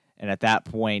goal. And at that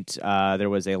point, there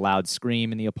was a loud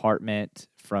scream in the apartment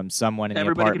from someone in the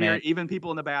apartment. Everybody could hear, even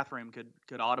people in the bathroom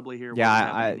could audibly hear.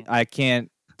 Yeah, I can't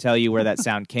tell you where that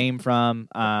sound came from,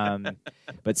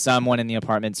 but someone in the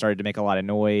apartment started to make a lot of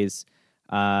noise,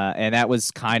 and that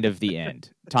was kind of the end.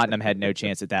 Tottenham had no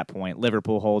chance at that point.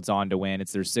 Liverpool holds on to win.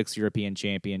 It's their 6th European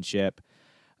championship.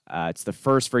 It's the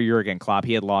first for Jurgen Klopp.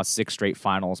 He had lost 6 straight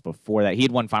finals before that. He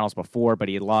had won finals before, but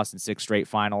he had lost in 6 straight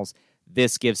finals.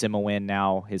 This gives him a win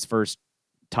now, his first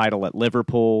title at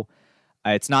Liverpool.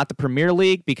 It's not the Premier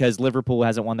League because Liverpool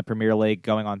hasn't won the Premier League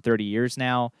going on 30 years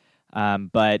now,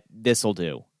 but this will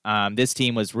do. This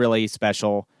team was really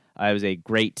special. It was a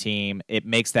great team. It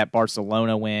makes that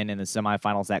Barcelona win in the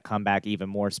semifinals, that comeback, even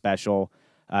more special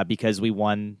because we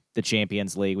won the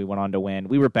Champions League. We went on to win.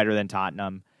 We were better than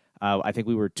Tottenham. I think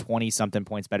we were 20-something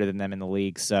points better than them in the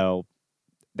league, so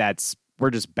we're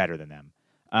just better than them.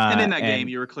 And in that game,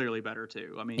 you were clearly better,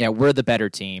 too. I mean, yeah, we're the better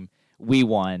team. We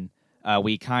won.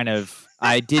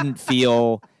 I didn't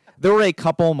feel... There were a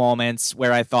couple moments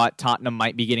where I thought Tottenham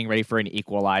might be getting ready for an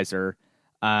equalizer,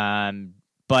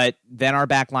 but then our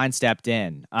back line stepped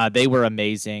in. They were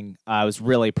amazing. I was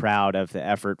really proud of the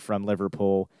effort from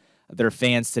Liverpool. Their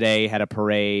fans today had a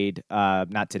parade,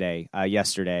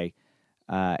 yesterday,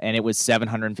 and it was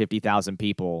 750,000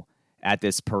 people at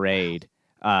this parade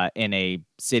in a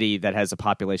city that has a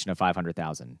population of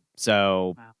 500,000.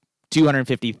 So wow.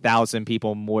 250,000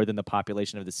 people more than the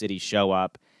population of the city show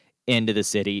up into the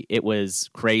city. It was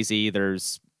crazy.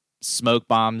 There's smoke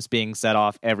bombs being set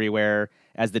off everywhere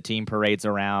as the team parades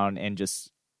around and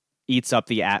just eats up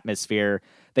the atmosphere.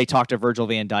 They talked to Virgil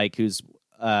van Dijk, who's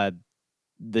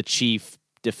the chief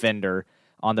defender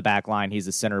on the back line. He's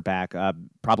a center back,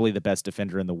 probably the best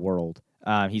defender in the world.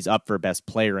 He's up for best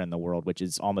player in the world, which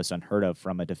is almost unheard of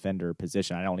from a defender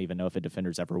position. I don't even know if a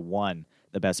defender's ever won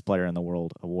the best player in the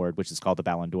world award, which is called the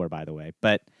Ballon d'Or, by the way.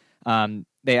 But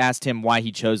they asked him why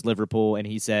he chose Liverpool, and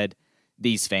he said,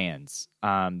 these fans.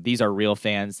 These are real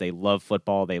fans. They love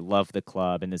football. They love the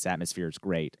club, and this atmosphere is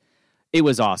great. It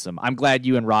was awesome. I'm glad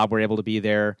you and Rob were able to be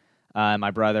there.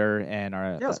 My brother and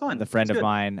the friend of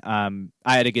mine.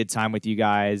 I had a good time with you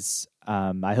guys.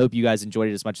 I hope you guys enjoyed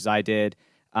it as much as I did.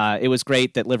 It was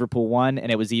great that Liverpool won, and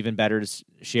it was even better to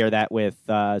share that with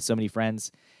so many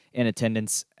friends in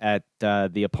attendance at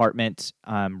the apartment.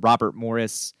 Robert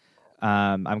Morris,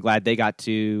 I'm glad they got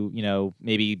to,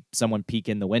 maybe someone peek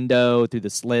in the window through the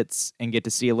slits and get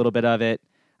to see a little bit of it.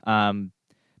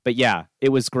 But yeah, it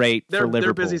was great for Liverpool.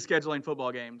 They're busy scheduling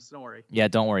football games. Don't worry. Yeah,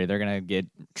 don't worry. They're going to get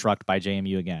trucked by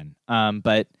JMU again.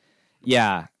 But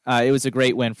yeah, it was a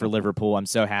great win for Liverpool. I'm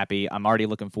so happy. I'm already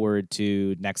looking forward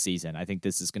to next season. I think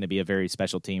this is going to be a very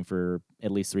special team for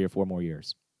at least 3 or 4 more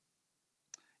years.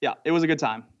 Yeah, it was a good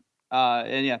time.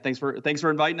 And yeah, thanks for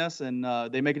inviting us. And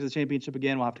they make it to the championship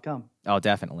again, we'll have to come. Oh,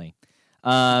 definitely.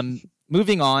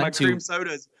 Moving on My to cream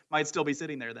sodas might still be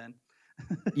sitting there then.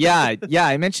 yeah.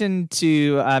 I meant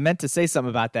to say something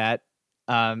about that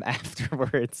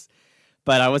afterwards,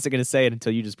 but I wasn't going to say it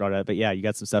until you just brought it up. But yeah, you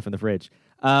got some stuff in the fridge.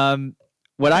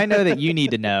 What I know that you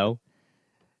need to know,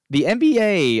 the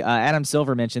NBA, Adam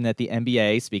Silver mentioned that the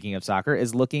NBA, speaking of soccer,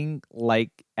 is looking like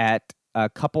at a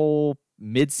couple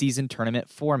mid-season tournament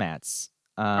formats.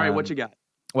 All right, what you got?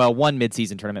 Well, one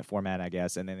mid-season tournament format, I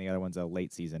guess, and then the other one's a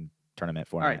late-season tournament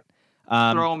format.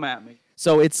 All right, throw them at me.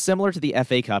 So it's similar to the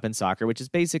FA Cup in soccer, which is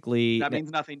basically... That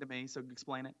means nothing to me, so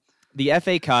explain it. The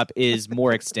FA Cup is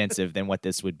more extensive than what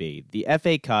this would be. The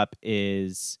FA Cup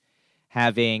is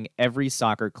having every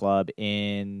soccer club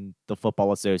in the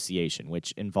Football Association,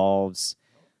 which involves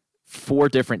 4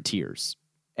 different tiers.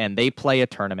 And they play a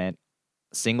tournament,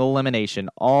 single elimination,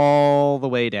 all the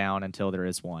way down until there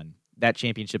is one. That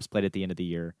championship's played at the end of the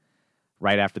year,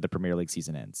 right after the Premier League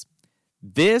season ends.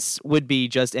 This would be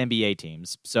just NBA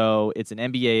teams. So it's an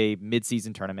NBA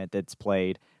mid-season tournament that's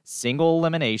played single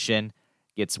elimination,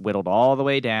 gets whittled all the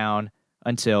way down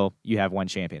until you have one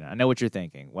champion. I know what you're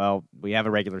thinking. Well, we have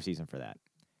a regular season for that.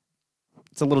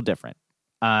 It's a little different.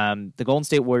 The Golden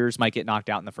State Warriors might get knocked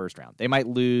out in the first round. They might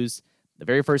lose the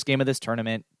very first game of this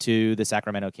tournament to the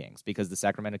Sacramento Kings because the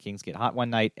Sacramento Kings get hot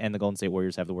one night and the Golden State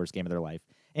Warriors have the worst game of their life.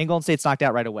 And Golden State's knocked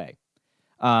out right away.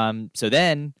 So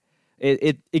then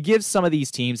it gives some of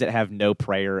these teams that have no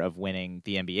prayer of winning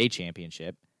the NBA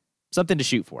championship something to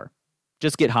shoot for.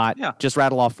 Just get hot. Yeah. Just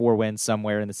rattle off 4 wins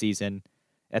somewhere in the season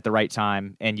at the right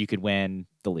time, and you could win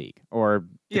the league or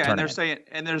the tournament.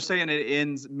 and they're saying it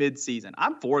ends mid-season.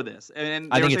 I'm for this, and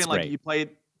I they're think saying it's like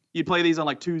great. you play these on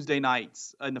like Tuesday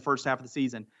nights in the first half of the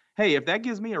season. Hey, if that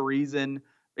gives me a reason,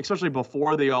 especially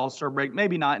before the All-Star break,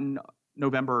 maybe not in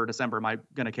November or December, am I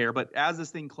going to care? But as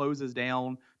this thing closes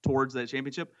down towards the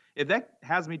championship, if that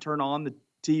has me turn on the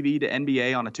TV to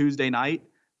NBA on a Tuesday night,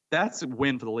 that's a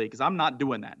win for the league because I'm not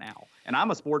doing that now. And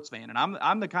I'm a sports fan, and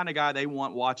I'm the kind of guy they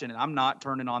want watching, and I'm not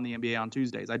turning on the NBA on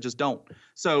Tuesdays. I just don't.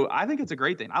 So I think it's a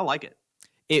great thing. I like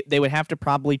it. They would have to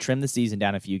probably trim the season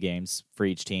down a few games for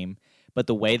each team. But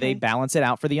the way they balance it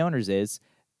out for the owners is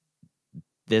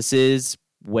this is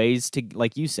ways to,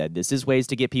 like you said, this is ways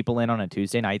to get people in on a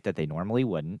Tuesday night that they normally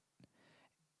wouldn't.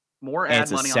 More ad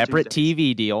money. It's a separate TV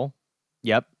Tuesdays. deal.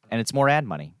 Yep. And it's more ad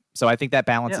money. So I think that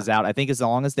balances out. I think as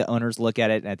long as the owners look at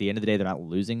it and at the end of the day they're not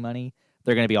losing money,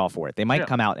 they're going to be all for it. They might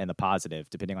come out in the positive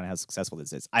depending on how successful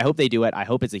this is. I hope they do it. I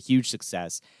hope it's a huge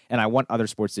success. And I want other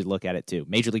sports to look at it too.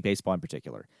 Major League Baseball in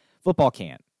particular. Football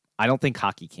can't. I don't think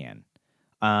hockey can.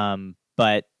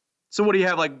 But so what do you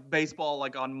have like baseball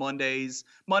like on Mondays?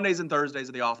 Mondays and Thursdays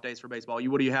are the off days for baseball.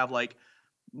 What do you have like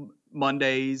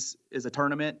Mondays is a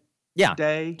tournament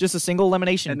day? Just a single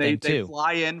elimination and thing they too.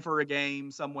 fly in for a game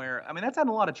somewhere. I mean, that's had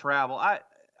a lot of travel. I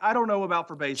don't know about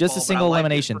for baseball. Just a single but I like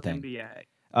elimination it for thing.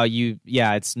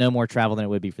 NBA. It's no more travel than it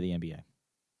would be for the NBA.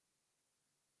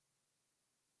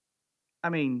 I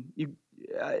mean,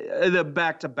 the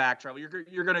back-to-back travel.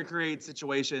 You're going to create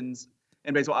situations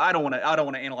in baseball. I don't want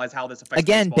to analyze how this affects.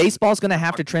 Again, baseball's going to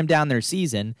have to trim down their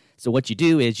season. So what you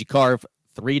do is you carve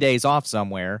 3 days off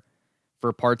somewhere for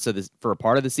a part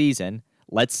of the season.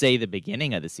 Let's say the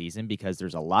beginning of the season, because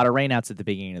there's a lot of rainouts at the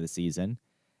beginning of the season,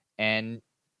 and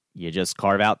you just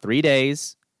carve out 3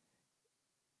 days.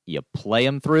 You play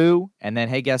them through, and then,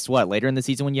 hey, guess what? Later in the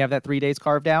season when you have that 3 days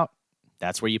carved out,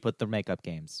 that's where you put the makeup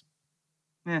games.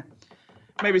 Yeah,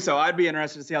 maybe so. I'd be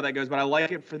interested to see how that goes, but I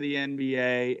like it for the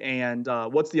NBA. And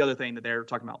what's the other thing that they're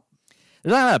talking about?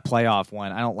 There's not a playoff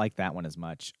one. I don't like that one as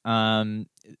much.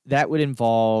 That would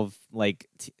involve like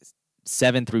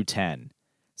 7 through 10.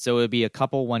 So it would be a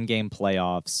couple one-game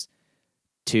playoffs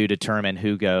to determine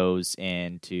who goes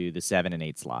into the 7 and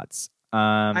 8 slots.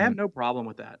 I have no problem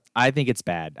with that. I think it's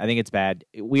bad.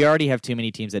 We already have too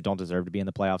many teams that don't deserve to be in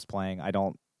the playoffs playing. I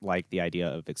don't like the idea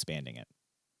of expanding it.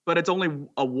 But it's only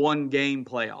a one-game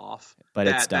playoff. But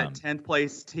it's dumb. That 10th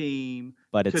place team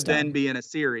could then be in a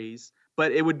series.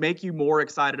 But it would make you more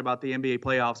excited about the NBA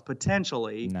playoffs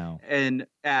potentially. No. And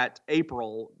at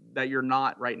April that you're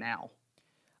not right now.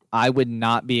 I would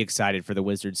not be excited for the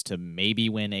Wizards to maybe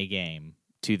win a game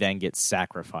to then get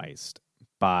sacrificed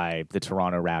by the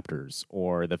Toronto Raptors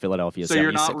or the Philadelphia 76ers. So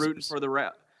you're not rooting for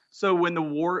the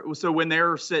So when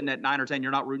they're sitting at 9 or 10,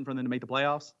 you're not rooting for them to make the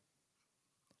playoffs?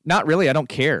 Not really. I don't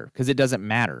care because it doesn't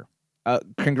matter.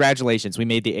 Congratulations. We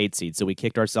made the 8th seed, so we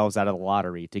kicked ourselves out of the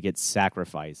lottery to get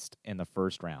sacrificed in the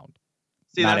first round.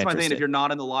 See, that's my thing. If you're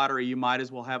not in the lottery, you might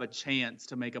as well have a chance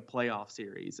to make a playoff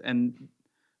series. And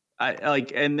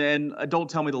then don't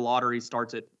tell me the lottery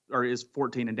starts at or is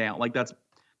 14 and down. Like the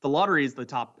lottery is the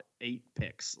top 8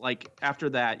 picks. Like after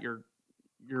that, you're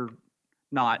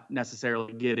not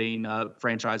necessarily getting a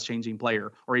franchise-changing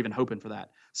player or even hoping for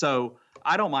that. So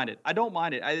I don't mind it.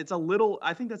 It's a little.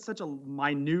 I think that's such a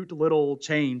minute little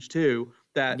change too.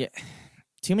 That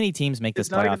too many teams make this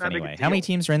playoff anyway. How many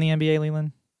teams are in the NBA,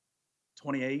 Leland?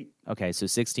 28. Okay, so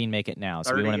 16 make it now.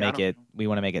 So 30, we want to make it. We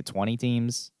want to make it 20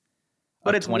 teams.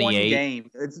 But it's 28. One game.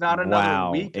 It's not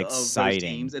another week exciting. Of those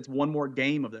teams. It's one more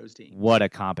game of those teams. What a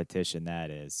competition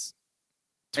that is.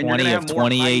 20 of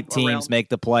 28 teams make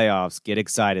the playoffs. Get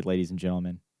excited, ladies and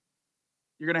gentlemen.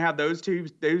 You're going to have those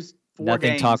 4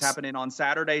 games happening on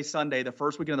Saturday, Sunday, the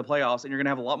first weekend of the playoffs, and you're going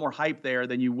to have a lot more hype there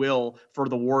than you will for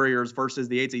the Warriors versus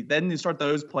the 8th seed. Then you start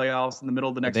those playoffs in the middle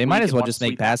of the next week. They might as well just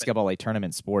make basketball a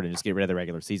tournament sport and just get rid of the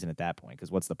regular season at that point,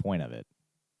 because what's the point of it?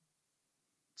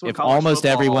 If almost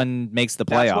everyone makes the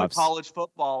playoffs. That's what college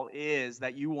football is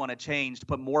that you want to change to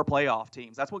put more playoff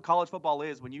teams. That's what college football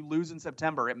is. When you lose in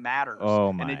September, it matters.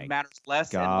 Oh, my And it matters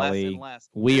less and less and less.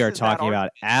 We are talking about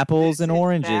apples and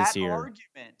oranges here.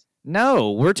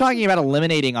 No, we're talking about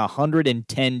eliminating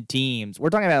 110 teams. We're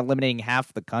talking about eliminating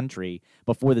half the country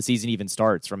before the season even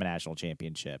starts from a national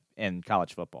championship in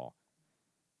college football.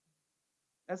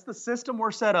 That's the system we're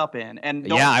set up in.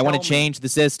 And I want to change the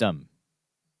system.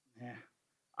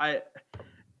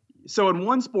 So in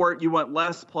one sport, you want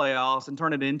less playoffs and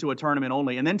turn it into a tournament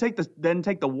only, and then take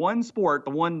the one sport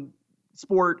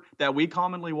that we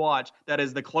commonly watch that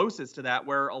is the closest to that,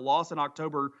 where a loss in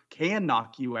October can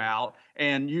knock you out,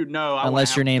 and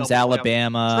unless your name's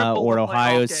Alabama or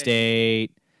Ohio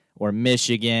State or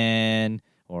Michigan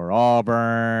or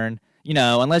Auburn,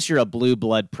 unless you're a blue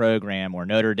blood program or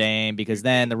Notre Dame, because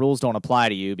then the rules don't apply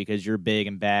to you because you're big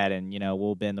and bad, and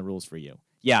we'll bend the rules for you.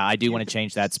 Yeah, I do want to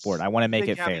change that sport. I want to make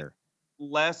it fair.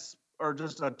 Less or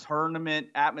just a tournament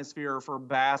atmosphere for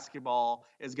basketball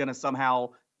is going to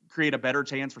somehow create a better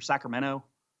chance for Sacramento.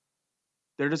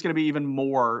 They're just going to be even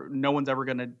more. No one's ever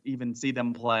going to even see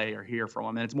them play or hear from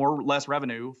them. And it's less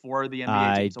revenue for the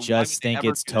NBA team. So I just think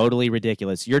it's totally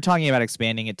ridiculous. You're talking about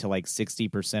expanding it to like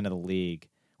 60% of the league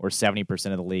or 70%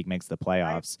 of the league makes the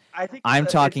playoffs. I'm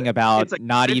talking about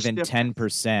not even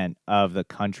 10% of the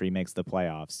country makes the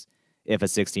playoffs if a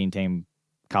 16-team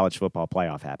college football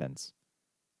playoff happens.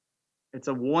 It's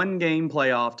a 1-game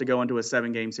playoff to go into a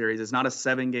 7-game series. It's not a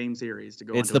 7-game series to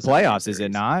go into a 7-game series. It's the playoffs, is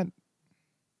it not?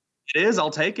 It is. I'll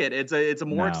take it. It's a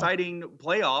more exciting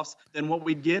playoffs than what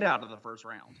we'd get out of the first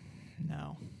round.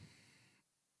 No.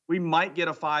 We might get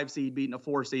a 5 seed beating a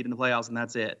 4 seed in the playoffs, and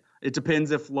that's it. It depends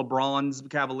if LeBron's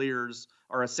Cavaliers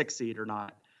are a 6 seed or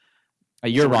not.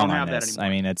 You're wrong on this. I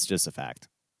mean, it's just a fact.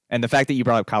 And the fact that you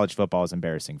brought up college football is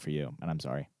embarrassing for you, and I'm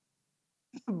sorry.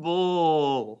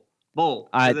 Bull.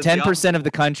 10% of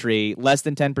the country, less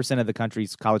than 10% of the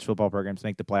country's college football programs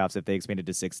make the playoffs if they expanded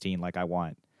to 16 like I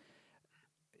want.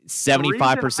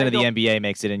 75% of the NBA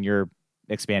makes it in your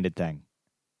expanded thing.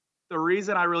 The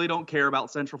reason I really don't care about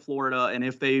Central Florida and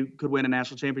if they could win a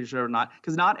national championship or not,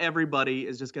 because not everybody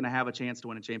is just going to have a chance to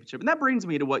win a championship. And that brings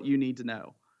me to what you need to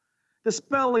know. The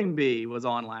spelling bee was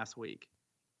on last week.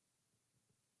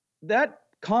 That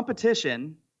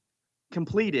competition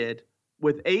completed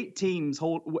with 8 students,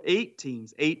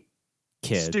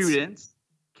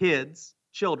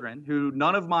 children, who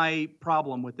none of my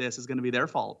problem with this is going to be their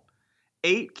fault.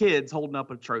 8 kids holding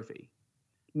up a trophy.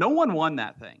 No one won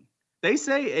that thing. They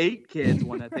say 8 kids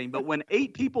won that thing, but when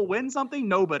 8 people win something,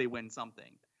 nobody wins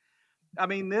something. I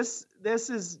mean, this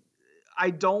is, I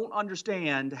don't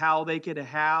understand how they could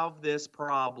have this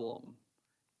problem.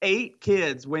 8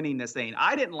 kids winning this thing.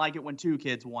 I didn't like it when 2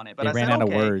 kids won it, but I said,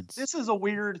 okay, this is a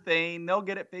weird thing. They'll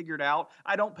get it figured out.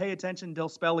 I don't pay attention to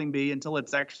spelling bee until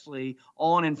it's actually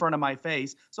on in front of my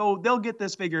face. So they'll get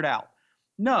this figured out.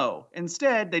 No,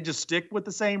 instead, they just stick with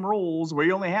the same rules.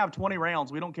 We only have 20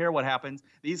 rounds. We don't care what happens.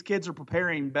 These kids are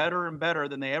preparing better and better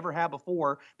than they ever have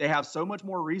before. They have so much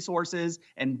more resources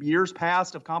and years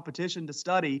past of competition to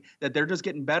study that they're just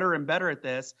getting better and better at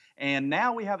this. And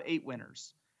now we have 8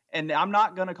 winners. And I'm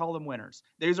not going to call them winners.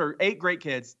 These are 8 great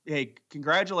kids. Hey,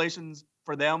 congratulations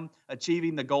for them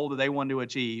achieving the goal that they wanted to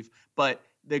achieve. But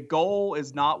the goal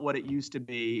is not what it used to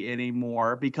be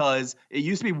anymore, because it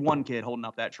used to be one kid holding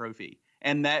up that trophy.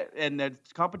 And the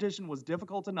competition was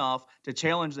difficult enough to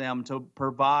challenge them to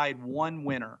provide one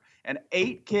winner. And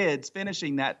 8 kids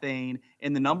finishing that thing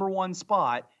in the number 1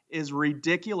 spot is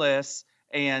ridiculous,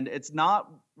 and it's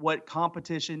not what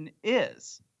competition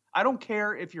is. I don't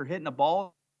care if you're hitting a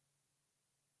ball,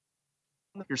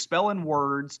 you're spelling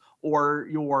words, or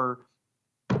you're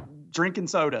drinking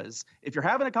sodas. If you're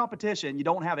having a competition, you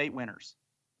don't have 8 winners.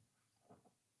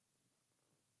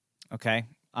 Okay.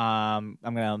 I'm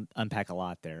going to unpack a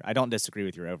lot there. I don't disagree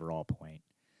with your overall point.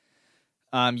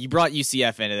 You brought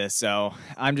UCF into this, so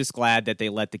I'm just glad that they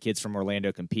let the kids from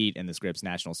Orlando compete in the Scripps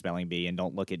National Spelling Bee and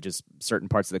don't look at just certain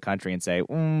parts of the country and say,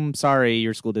 sorry,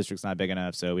 your school district's not big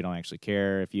enough, so we don't actually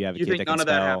care if you have a kid that can spell. You think none of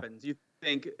that happens? You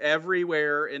think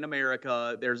everywhere in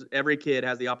America, every kid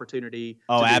has the opportunity?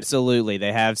 Oh, absolutely.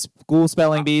 They have school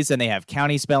spelling bees, and they have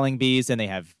county spelling bees, and they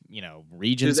have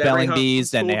region spelling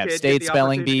bees, and they have state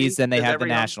spelling bees, and they have the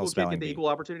national spelling bee. Does every equal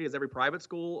opportunity? Does every private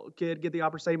school kid get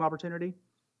the same opportunity?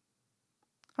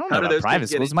 I don't know about private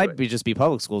schools. It might just be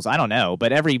public schools. I don't know.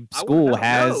 But every school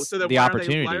has the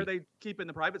opportunity. Why are they keeping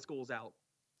the private schools out?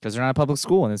 Because they're not a public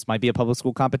school, and this might be a public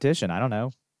school competition. I don't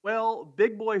know. Well,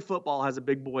 big boy football has a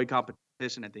big boy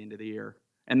competition at the end of the year,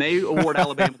 and they award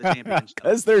Alabama the championship.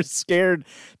 Because they're scared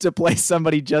to play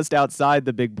somebody just outside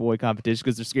the big boy competition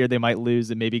because they're scared they might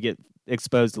lose and maybe get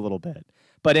exposed a little bit.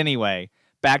 But anyway,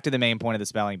 back to the main point of the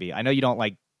spelling bee. I know you don't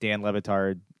like Dan Le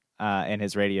Batard and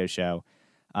his radio show.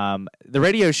 The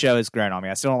radio show has grown on me.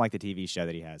 I still don't like the TV show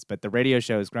that he has, but the radio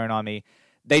show has grown on me.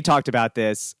 They talked about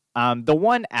this. The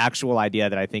one actual idea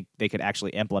that I think they could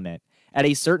actually implement, at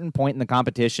a certain point in the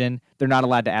competition, they're not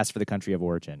allowed to ask for the country of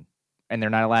origin, and they're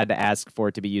not allowed to ask for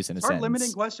it to be used in a sentence. Start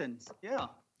limiting questions. Yeah.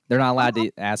 They're not allowed to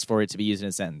ask for it to be used in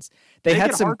a sentence. They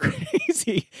had some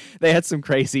crazy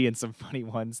and some funny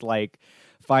ones, like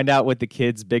find out what the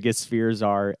kids' biggest fears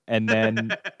are and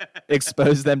then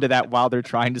expose them to that while they're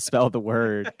trying to spell the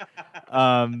word.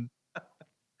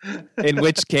 In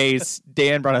which case,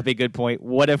 Dan brought up a good point.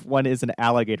 What if one is an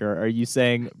alligator? Are you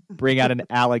saying bring out an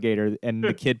alligator and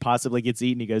the kid possibly gets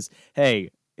eaten? He goes,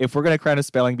 hey, if we're going to crown a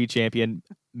spelling bee champion,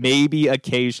 maybe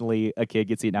occasionally a kid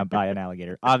gets eaten out by an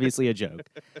alligator. Obviously a joke.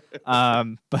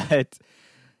 But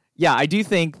yeah, I do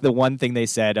think the one thing they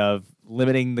said of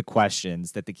limiting the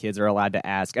questions that the kids are allowed to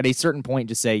ask at a certain point,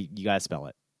 just say, you got to spell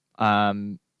it.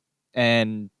 And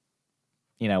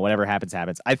whatever happens,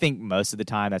 happens. I think most of the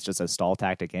time that's just a stall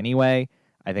tactic anyway.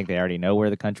 I think they already know where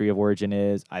the country of origin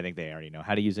is. I think they already know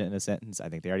how to use it in a sentence. I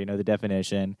think they already know the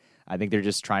definition. I think they're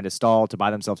just trying to stall to buy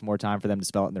themselves more time for them to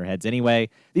spell it in their heads anyway.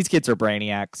 These kids are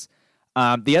brainiacs.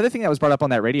 The other thing that was brought up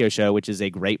on that radio show, which is a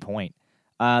great point,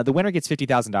 the winner gets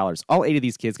 $50,000. All 8 of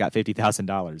these kids got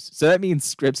 $50,000. So that means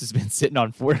Scripps has been sitting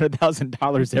on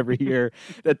 $400,000 every year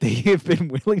that they have been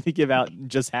willing to give out and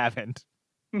just haven't.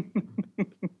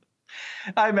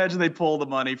 I imagine they pull the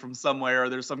money from somewhere, or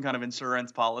there's some kind of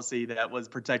insurance policy that was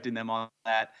protecting them on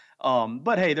that.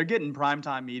 But hey, they're getting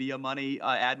primetime media money,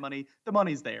 ad money. The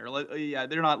money's there. Yeah,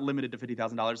 they're not limited to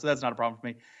 $50,000, so that's not a problem for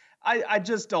me. I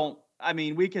just don't. I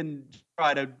mean, we can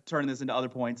try to turn this into other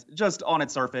points. Just on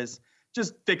its surface,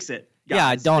 just fix it. Guys.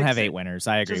 Yeah, don't have 8 winners.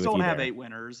 I agree with you. Just don't have 8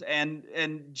 winners, and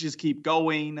just keep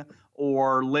going,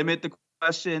 or limit the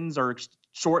questions, or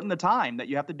shorten the time that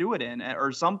you have to do it in,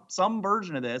 or some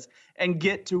version of this, and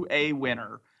get to a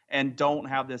winner, and don't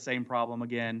have the same problem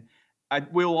again.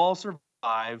 We'll all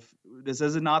survive. This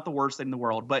is not the worst thing in the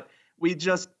world, but we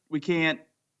can't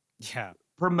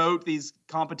promote these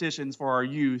competitions for our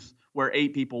youth where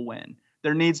 8 people win.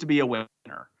 There needs to be a winner,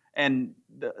 and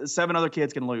 7 other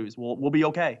kids can lose. We'll be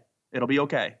okay. It'll be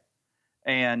okay.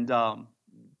 And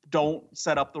don't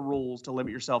set up the rules to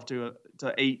limit yourself to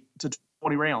 8 to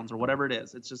 20 rounds or whatever it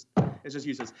is. It's just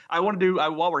useless. I want to do,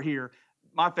 while we're here,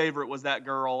 my favorite was that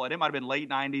girl, and it might have been late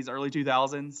 90s, early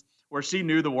 2000s, where she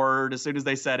knew the word as soon as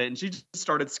they said it, and she just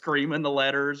started screaming the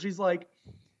letters. She's like,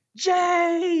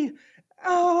 J-O-E.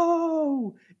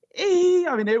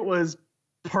 I mean, it was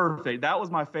perfect. That was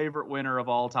my favorite winner of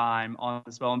all time on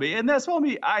the spelling bee. And that spelling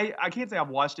bee, I can't say I've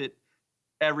watched it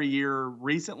every year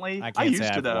recently. I can't say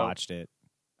I've watched it.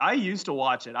 I used to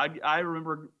watch it. I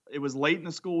remember it was late in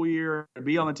the school year to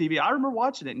be on the TV. I remember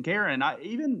watching it. And Karen,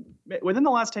 even within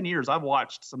the last 10 years, I've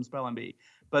watched some spelling bee,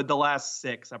 but the last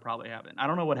 6, I probably haven't. I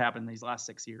don't know what happened these last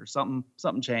 6 years.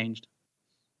 Something changed.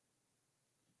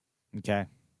 Okay.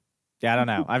 Yeah, I don't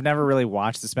know. I've never really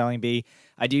watched the spelling bee.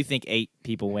 I do think 8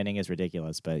 people winning is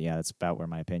ridiculous, but yeah, that's about where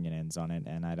my opinion ends on it.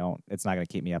 And it's not going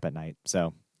to keep me up at night.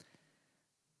 So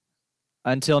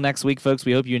until next week, folks,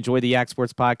 we hope you enjoy the Yak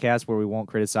Sports Podcast, where we won't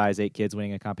criticize 8 kids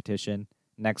winning a competition.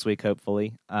 next week,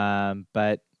 hopefully.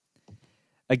 But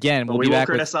again, But we'll be will back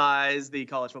criticize the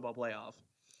college football playoff.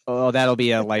 that'll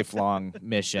be a lifelong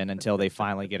mission until they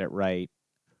finally get it right.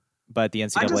 But the I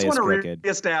NCAA just is want to crooked.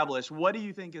 reestablish, what do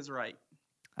you think is right?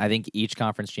 I think each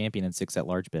conference champion and 6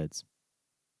 at-large bids.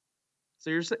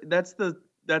 So that's the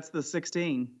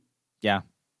 16. Yeah.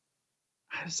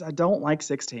 I don't like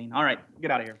 16. All right,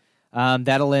 get out of here.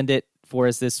 That'll end it for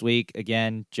us this week.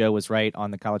 Again, Joe was right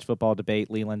on the college football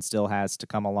debate. Leland still has to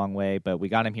come a long way, but we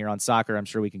got him here on soccer. I'm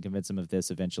sure we can convince him of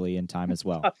this eventually in time as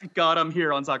well. Got him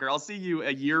here on soccer. I'll see you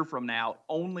a year from now,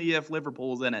 only if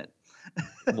Liverpool's in it.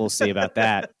 We'll see about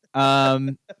that.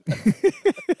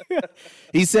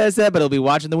 He says that, but he'll be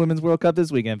watching the Women's World Cup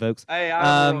this weekend, folks. Hey, I'm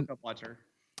a World Cup watcher.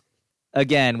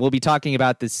 Again, we'll be talking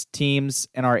about the teams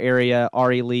in our area: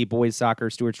 RE Lee boys soccer,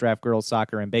 Stewart's Draft girls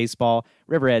soccer and baseball,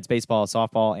 Riverheads baseball,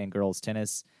 softball, and girls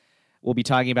tennis. We'll be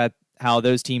talking about how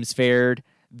those teams fared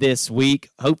this week.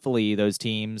 Hopefully, those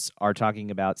teams are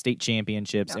talking about state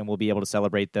championships, and we'll be able to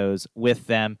celebrate those with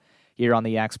them here on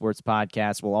the Yak Sports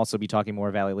Podcast. We'll also be talking more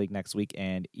Valley League next week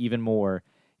and even more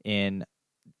in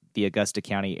the Augusta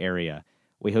County area.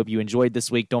 We hope you enjoyed this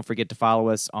week. Don't forget to follow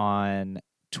us on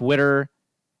Twitter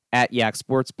at Yak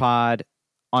Sports Pod,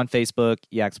 on Facebook,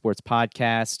 Yak Sports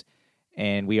Podcast,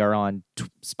 and we are on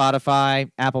Spotify,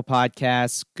 Apple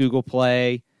Podcasts, Google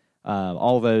Play,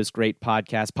 all those great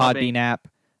podcasts, Podbean app.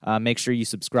 Make sure you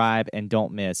subscribe and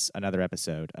don't miss another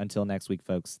episode. Until next week,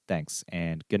 folks, thanks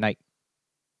and good night.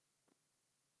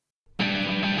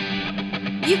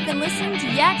 You've been listening to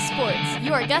Yak Sports,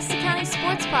 your Augusta County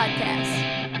sports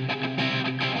podcast.